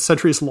 a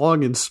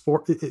centuries-long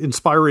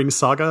inspiring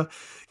saga.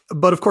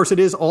 But of course, it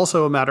is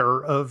also a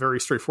matter of very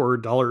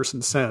straightforward dollars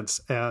and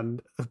cents,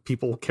 and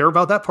people care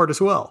about that part as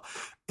well.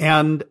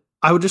 And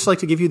I would just like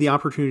to give you the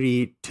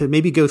opportunity to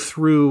maybe go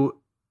through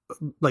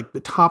like the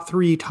top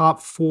 3,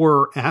 top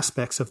 4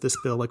 aspects of this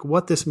bill, like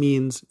what this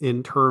means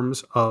in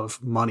terms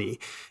of money.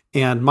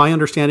 And my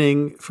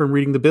understanding from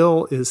reading the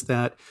bill is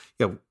that,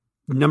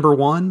 number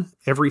one,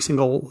 every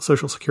single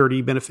Social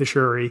Security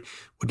beneficiary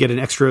would get an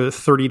extra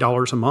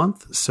 $30 a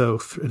month.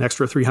 So an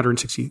extra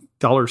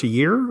 $360 a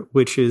year,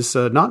 which is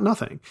not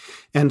nothing.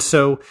 And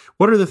so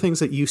what are the things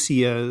that you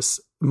see as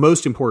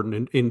most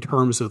important in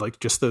terms of like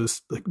just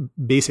those like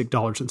basic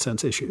dollars and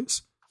cents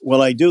issues?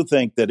 Well, I do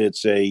think that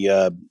it's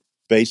a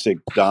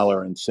basic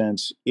dollar and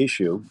cents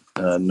issue,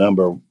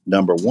 number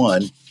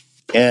one.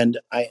 And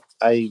I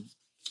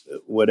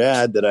would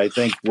add that I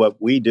think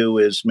what we do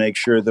is make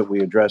sure that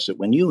we address it.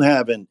 When you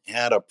haven't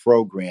had a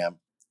program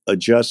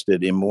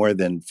adjusted in more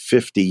than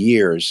 50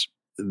 years,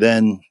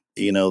 then,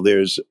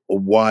 there's a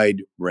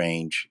wide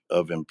range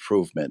of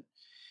improvement.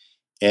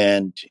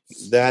 And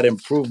that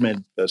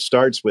improvement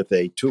starts with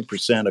a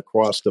 2%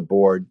 across the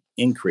board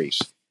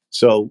increase.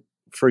 So,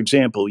 for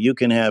example, you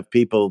can have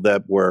people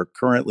that were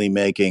currently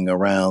making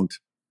around,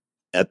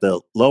 at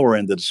the lower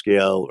end of the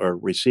scale, are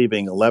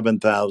receiving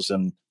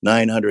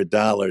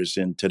 $11,900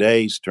 in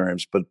today's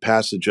terms, but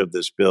passage of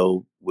this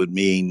bill would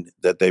mean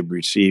that they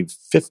receive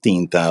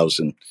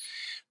 $15,000.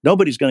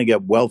 Nobody's going to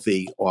get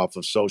wealthy off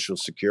of Social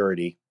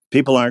Security.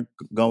 People aren't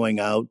going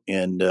out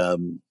and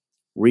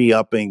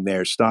re-upping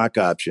their stock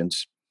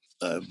options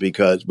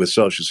because with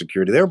Social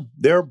Security,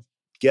 they're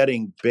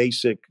getting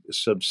basic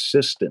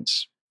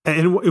subsistence.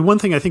 And one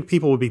thing I think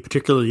people would be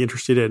particularly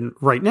interested in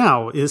right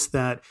now is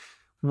that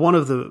one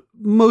of the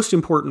most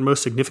important,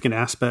 most significant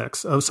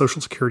aspects of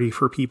Social Security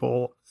for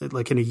people,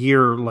 like in a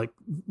year like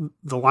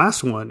the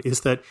last one, is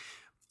that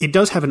it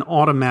does have an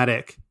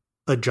automatic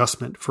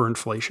adjustment for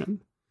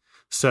inflation.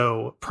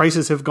 So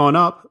prices have gone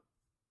up,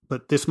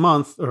 but this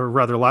month, or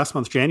rather last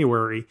month,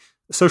 January,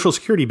 Social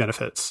Security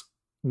benefits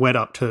went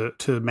up to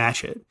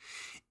match it.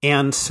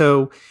 And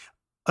so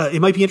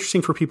it might be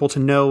interesting for people to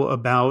know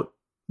about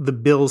the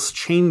bill's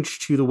change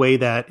to the way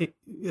that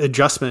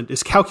adjustment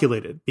is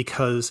calculated,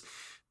 because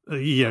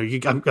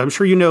I'm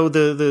sure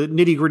the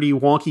nitty-gritty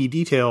wonky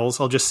details.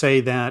 I'll just say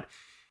that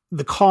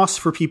the costs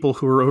for people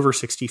who are over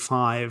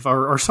 65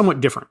 are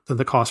somewhat different than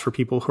the costs for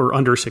people who are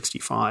under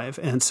 65.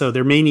 And so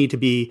there may need to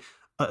be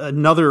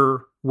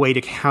another way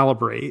to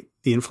calibrate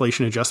the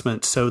inflation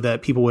adjustment so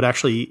that people would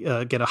actually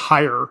get a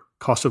higher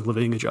cost of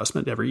living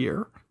adjustment every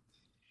year.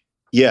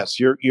 Yes,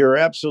 you're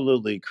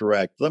absolutely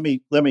correct. Let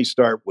me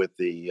start with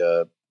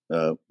the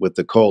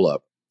COLA.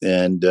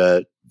 And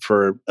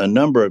for a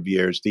number of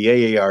years, the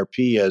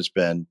AARP has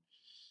been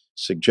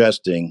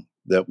suggesting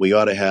that we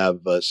ought to have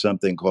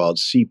something called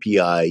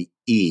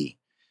CPI-E.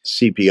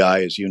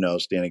 CPI, as you know,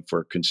 standing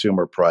for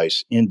Consumer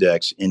Price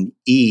Index, and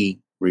E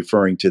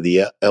referring to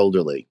the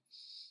elderly.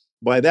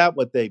 By that,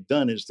 what they've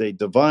done is they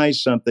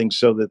devised something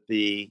so that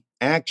the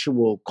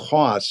actual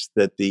costs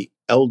that the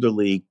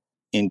elderly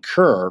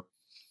incur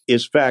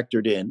is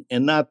factored in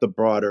and not the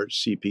broader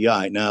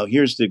CPI. Now,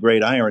 here's the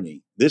great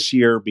irony. This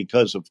year,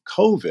 because of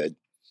COVID,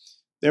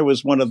 there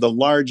was one of the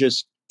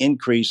largest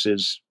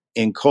increases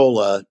in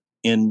COLA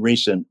in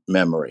recent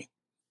memory.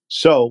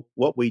 So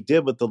what we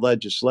did with the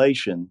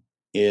legislation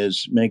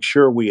is make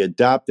sure we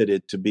adopted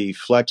it to be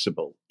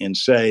flexible and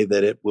say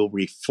that it will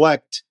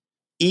reflect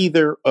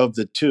either of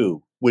the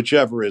two,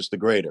 whichever is the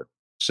greater.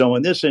 So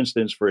in this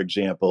instance, for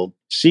example,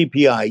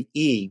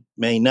 CPIE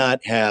may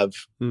not have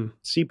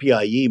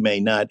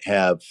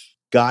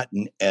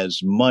gotten as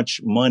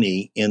much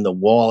money in the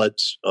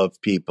wallets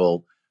of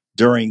people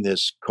during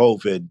this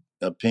COVID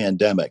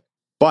pandemic.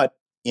 But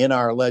in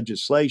our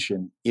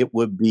legislation, it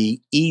would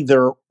be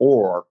either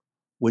or,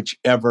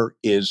 whichever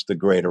is the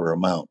greater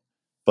amount.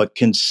 But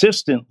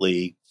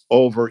consistently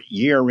over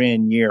year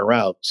in, year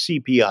out,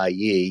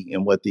 CPIE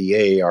and what the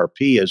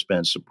AARP has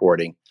been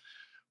supporting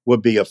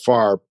would be a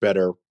far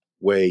better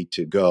way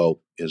to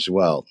go as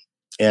well.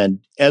 And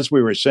as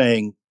we were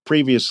saying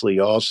previously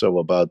also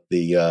about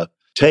the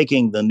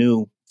taking the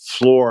new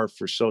floor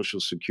for Social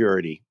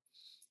Security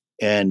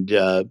and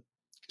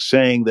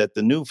saying that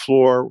the new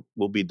floor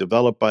will be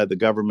developed by the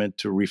government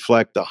to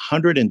reflect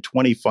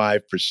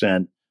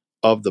 125%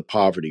 of the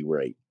poverty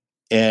rate.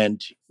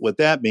 And what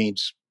that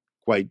means,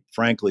 quite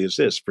frankly, is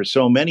this: for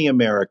so many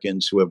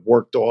Americans who have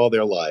worked all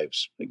their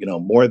lives,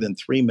 more than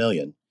 3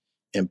 million,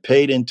 and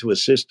paid into a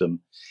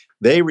system,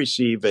 they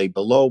receive a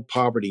below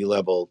poverty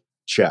level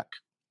check.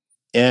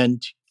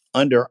 And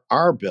under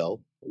our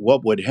bill,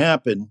 what would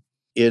happen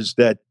is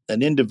that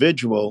an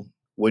individual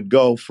would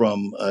go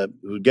from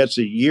who gets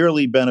a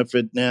yearly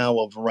benefit now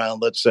of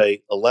around, let's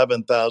say,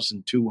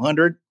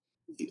 $11,200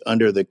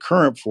 under the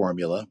current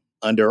formula.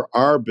 Under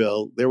our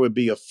bill, there would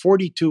be a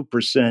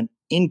 42%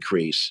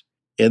 increase,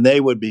 and they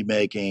would be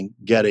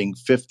getting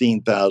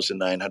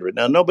 $15,900.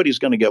 Now, nobody's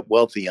going to get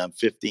wealthy on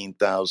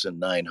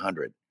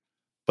 $15,900,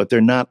 but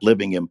they're not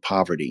living in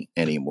poverty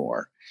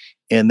anymore.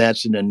 And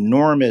that's an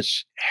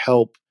enormous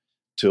help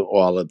to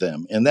all of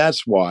them. And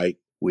that's why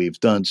we've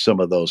done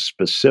some of those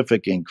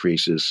specific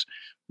increases.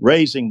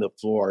 Raising the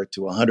floor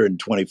to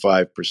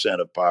 125%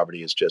 of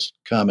poverty is just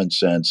common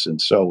sense. And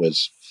so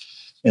is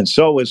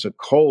a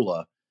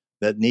COLA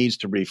that needs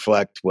to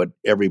reflect what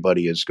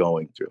everybody is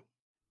going through.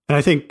 And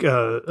I think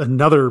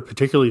another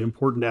particularly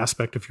important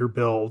aspect of your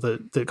bill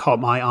that caught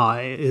my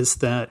eye is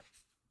that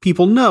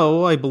people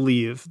know, I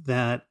believe,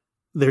 that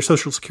their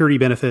Social Security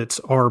benefits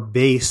are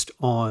based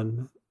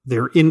on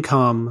their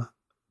income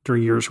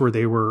during years where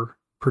they were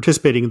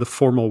participating in the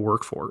formal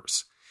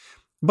workforce.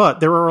 But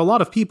there are a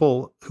lot of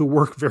people who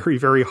work very,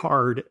 very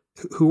hard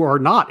who are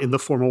not in the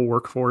formal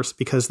workforce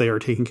because they are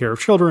taking care of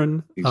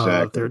children.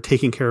 Exactly. They're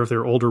taking care of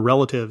their older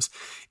relatives.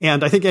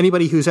 And I think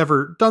anybody who's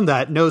ever done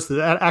that knows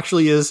that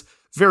actually is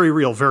very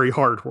real, very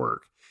hard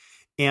work.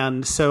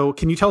 And so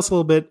can you tell us a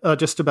little bit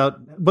just about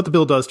what the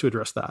bill does to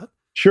address that?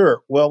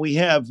 Sure. Well, we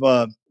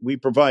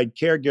provide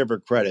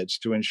caregiver credits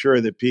to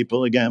ensure that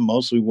people, again,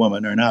 mostly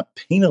women, are not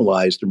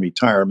penalized in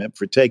retirement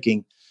for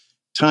taking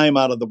time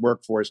out of the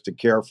workforce to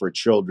care for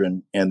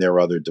children and their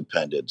other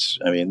dependents.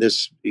 I mean,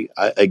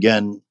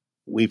 again,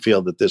 we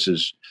feel that this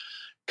is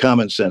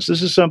common sense.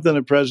 This is something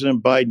that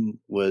President Biden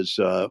was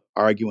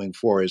arguing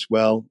for, as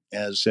well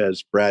as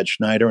Brad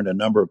Schneider and a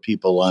number of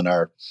people on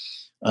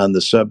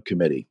the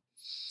subcommittee.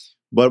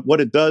 But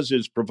what it does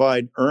is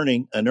provide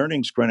an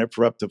earnings credit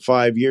for up to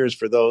 5 years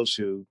for those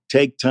who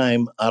take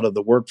time out of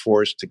the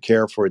workforce to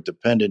care for a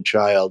dependent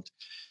child,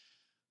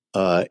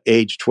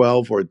 age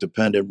 12, or a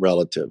dependent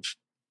relative.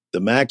 The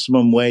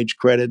maximum wage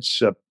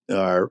credits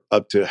are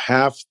up to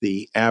half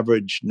the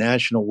average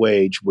national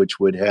wage, which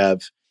would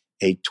have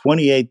a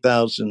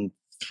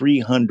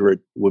 $28,300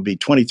 would be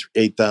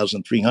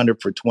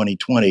 $28,300 for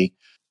 2020,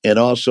 and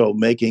also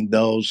making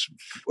those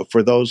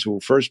for those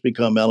who first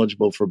become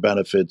eligible for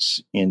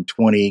benefits in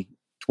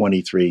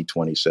 2023,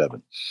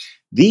 27.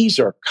 These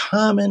are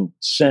common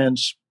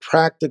sense,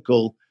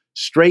 practical,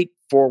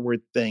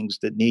 straightforward things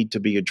that need to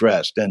be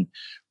addressed. And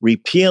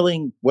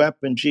repealing WEP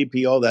and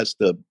GPO, that's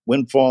the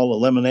windfall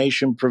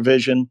elimination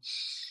provision,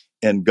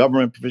 and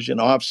government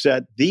provision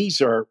offset. These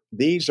are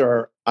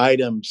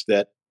items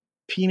that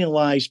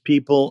penalize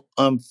people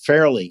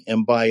unfairly.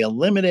 And by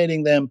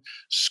eliminating them,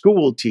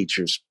 school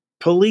teachers,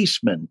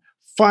 policemen,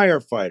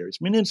 firefighters,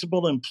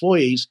 municipal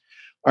employees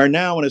are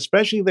now, and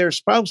especially their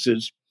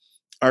spouses,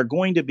 are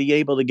going to be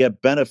able to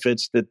get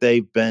benefits that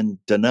they've been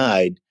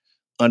denied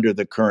under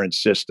the current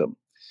system.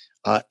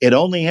 It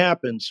only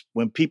happens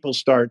when people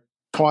start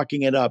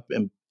talking it up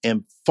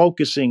and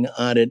focusing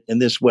on it in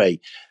this way.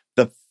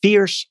 The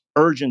fierce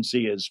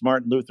urgency, as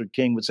Martin Luther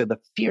King would say,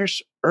 the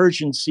fierce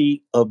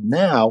urgency of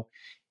now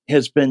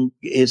is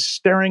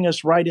staring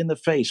us right in the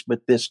face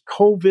with this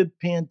COVID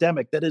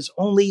pandemic that has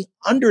only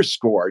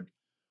underscored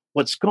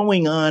what's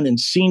going on in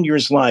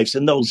seniors' lives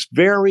and those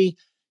very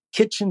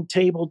kitchen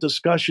table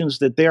discussions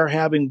that they're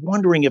having,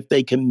 wondering if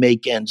they can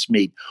make ends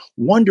meet,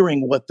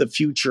 wondering what the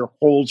future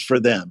holds for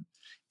them,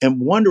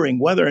 and wondering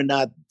whether or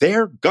not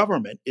their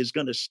government is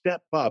going to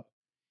step up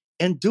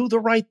and do the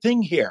right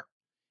thing here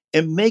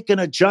and make an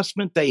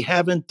adjustment they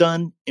haven't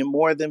done in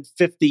more than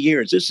 50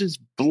 years. This is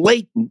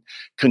blatant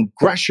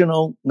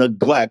congressional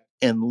neglect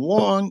and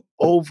long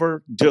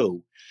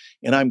overdue.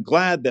 And I'm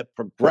glad that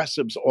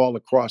progressives all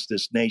across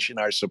this nation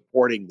are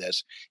supporting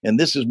this. And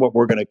this is what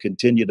we're going to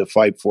continue to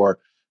fight for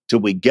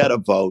till we get a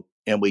vote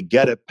and we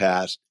get it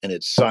passed and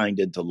it's signed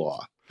into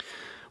law.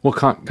 Well,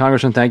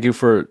 Congressman, thank you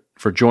for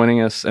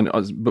joining us. And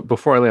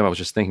before I leave, I was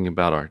just thinking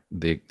about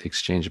the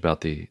exchange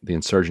about the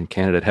insurgent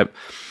candidate.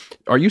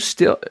 Are you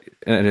still,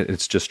 and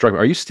it's just struck me,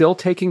 are you still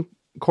taking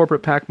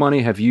corporate PAC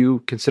money? Have you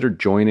considered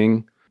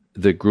joining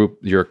the group,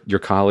 your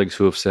colleagues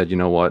who have said, you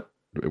know what,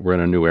 we're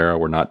in a new era.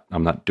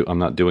 I'm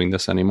not doing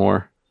this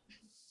anymore.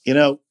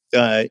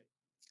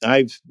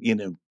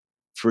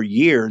 For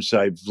years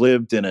I've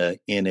lived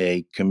in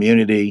a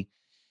community,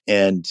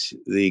 and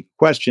the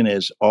question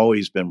has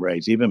always been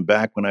raised, even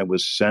back when I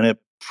was Senate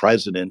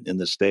president in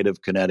the state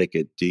of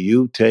Connecticut. Do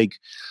you take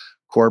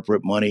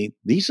corporate money?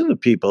 These are the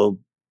people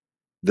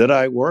that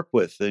I work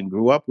with and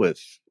grew up with.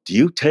 Do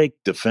you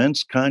take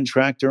defense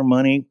contractor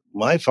money?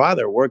 My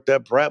father worked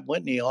at Pratt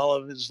Whitney all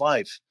of his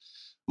life.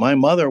 My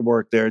mother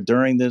worked there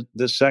during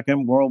the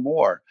Second World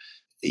War.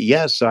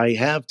 Yes, I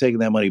have taken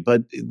that money.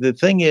 But the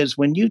thing is,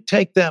 when you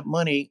take that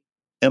money,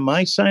 am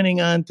I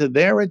signing on to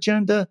their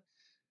agenda?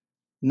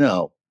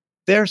 No,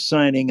 they're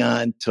signing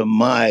on to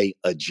my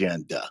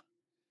agenda.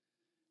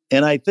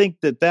 And I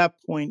think that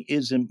point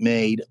isn't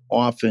made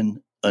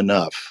often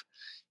enough.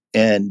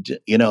 And,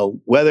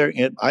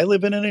 I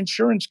live in an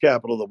insurance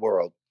capital of the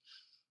world,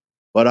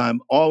 but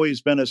I'm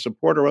always been a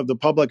supporter of the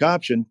public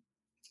option.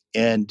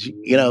 And,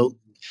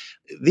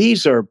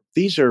 these are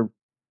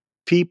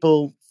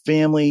people,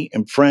 family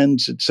and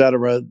friends, et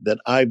cetera, that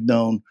I've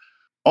known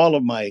all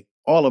of my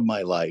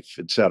life,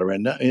 et cetera.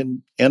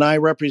 And I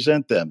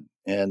represent them.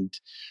 And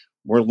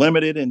we're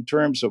limited in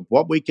terms of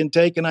what we can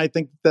take. And I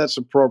think that's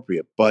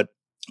appropriate. But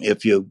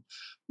if you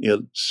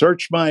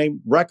search my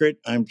record,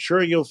 I'm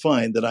sure you'll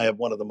find that I have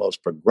one of the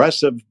most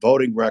progressive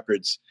voting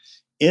records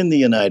in the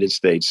United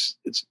States.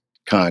 It's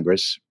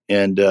Congress.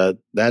 And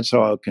that's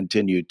how I'll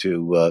continue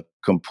to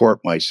comport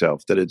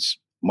myself, that it's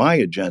my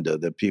agenda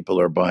that people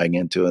are buying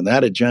into. And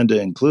that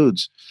agenda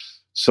includes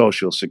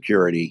Social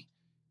Security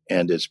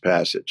and its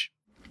passage.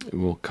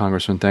 Well,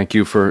 Congressman, thank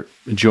you for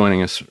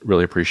joining us.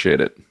 Really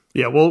appreciate it.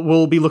 Yeah,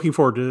 we'll be looking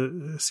forward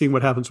to seeing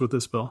what happens with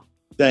this bill.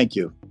 Thank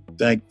you.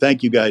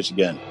 Thank you guys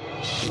again.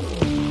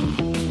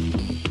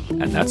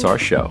 And that's our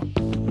show.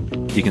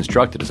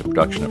 Deconstructed is a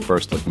production of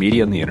First Look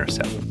Media and The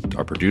Intercept.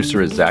 Our producer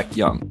is Zach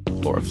Young.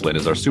 Laura Flynn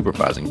is our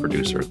supervising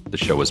producer. The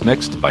show was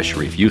mixed by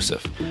Sharif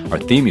Youssef. Our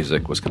theme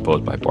music was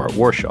composed by Bart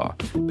Warshaw.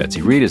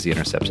 Betsy Reed is The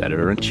Intercept's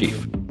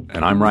editor-in-chief.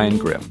 And I'm Ryan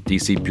Grimm,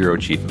 DC Bureau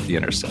Chief of The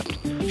Intercept.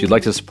 If you'd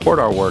like to support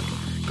our work,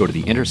 go to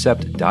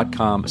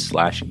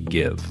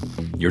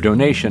theintercept.com/give. Your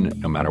donation,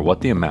 no matter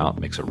what the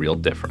amount, makes a real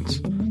difference.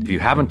 If you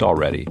haven't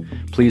already,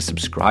 please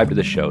subscribe to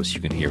the show so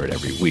you can hear it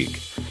every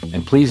week.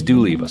 And please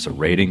do leave us a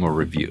rating or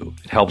review.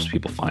 It helps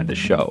people find the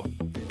show.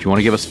 If you want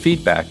to give us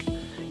feedback,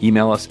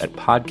 email us at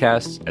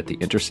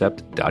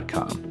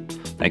podcasts@theintercept.com.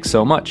 Thanks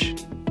so much.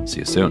 See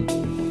you soon.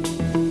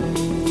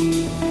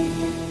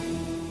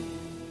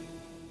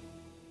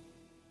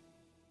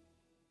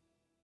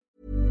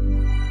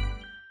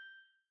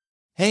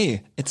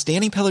 Hey, it's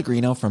Danny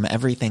Pellegrino from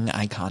Everything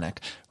Iconic.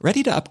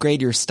 Ready to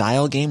upgrade your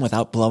style game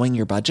without blowing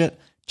your budget?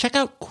 Check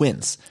out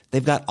Quince.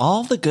 They've got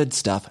all the good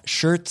stuff,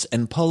 shirts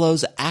and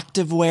polos,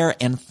 activewear,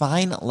 and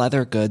fine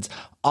leather goods,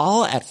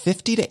 all at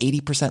 50 to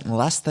 80%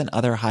 less than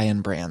other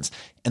high-end brands.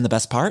 And the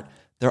best part?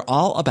 They're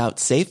all about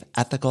safe,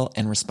 ethical,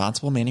 and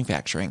responsible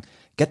manufacturing.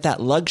 Get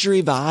that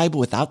luxury vibe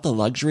without the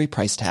luxury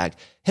price tag.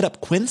 Hit up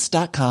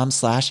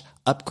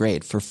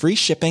quince.com/upgrade for free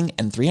shipping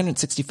and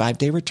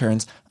 365-day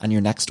returns on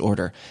your next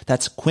order.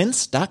 That's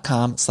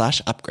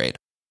quince.com/upgrade.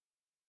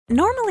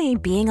 Normally,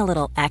 being a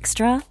little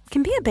extra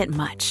can be a bit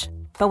much.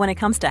 But when it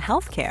comes to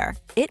healthcare,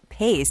 it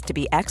pays to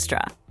be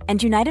extra.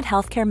 And United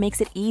Healthcare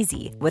makes it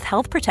easy with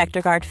Health Protector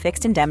Guard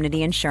fixed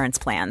indemnity insurance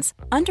plans.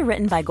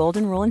 Underwritten by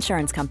Golden Rule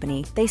Insurance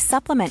Company, they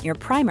supplement your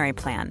primary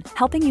plan,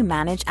 helping you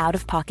manage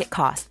out-of-pocket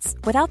costs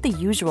without the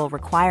usual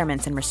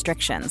requirements and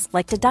restrictions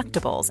like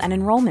deductibles and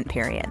enrollment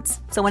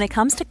periods. So when it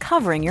comes to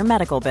covering your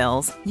medical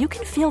bills, you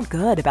can feel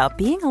good about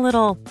being a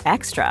little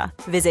extra.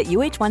 Visit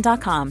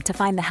UH1.com to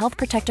find the Health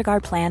Protector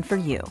Guard plan for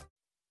you.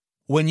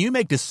 When you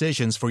make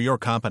decisions for your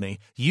company,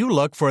 you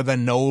look for the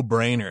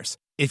no-brainers.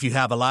 If you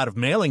have a lot of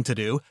mailing to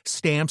do,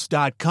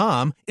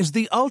 Stamps.com is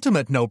the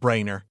ultimate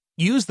no-brainer.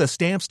 Use the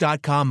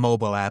Stamps.com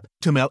mobile app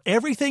to mail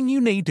everything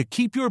you need to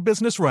keep your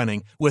business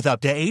running with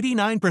up to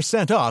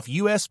 89% off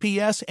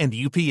USPS and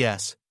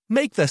UPS.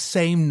 Make the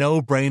same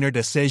no-brainer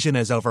decision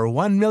as over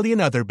 1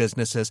 million other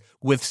businesses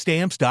with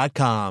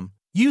Stamps.com.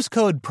 Use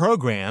code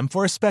PROGRAM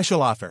for a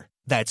special offer.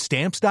 That's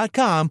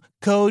Stamps.com,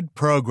 code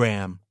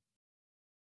PROGRAM.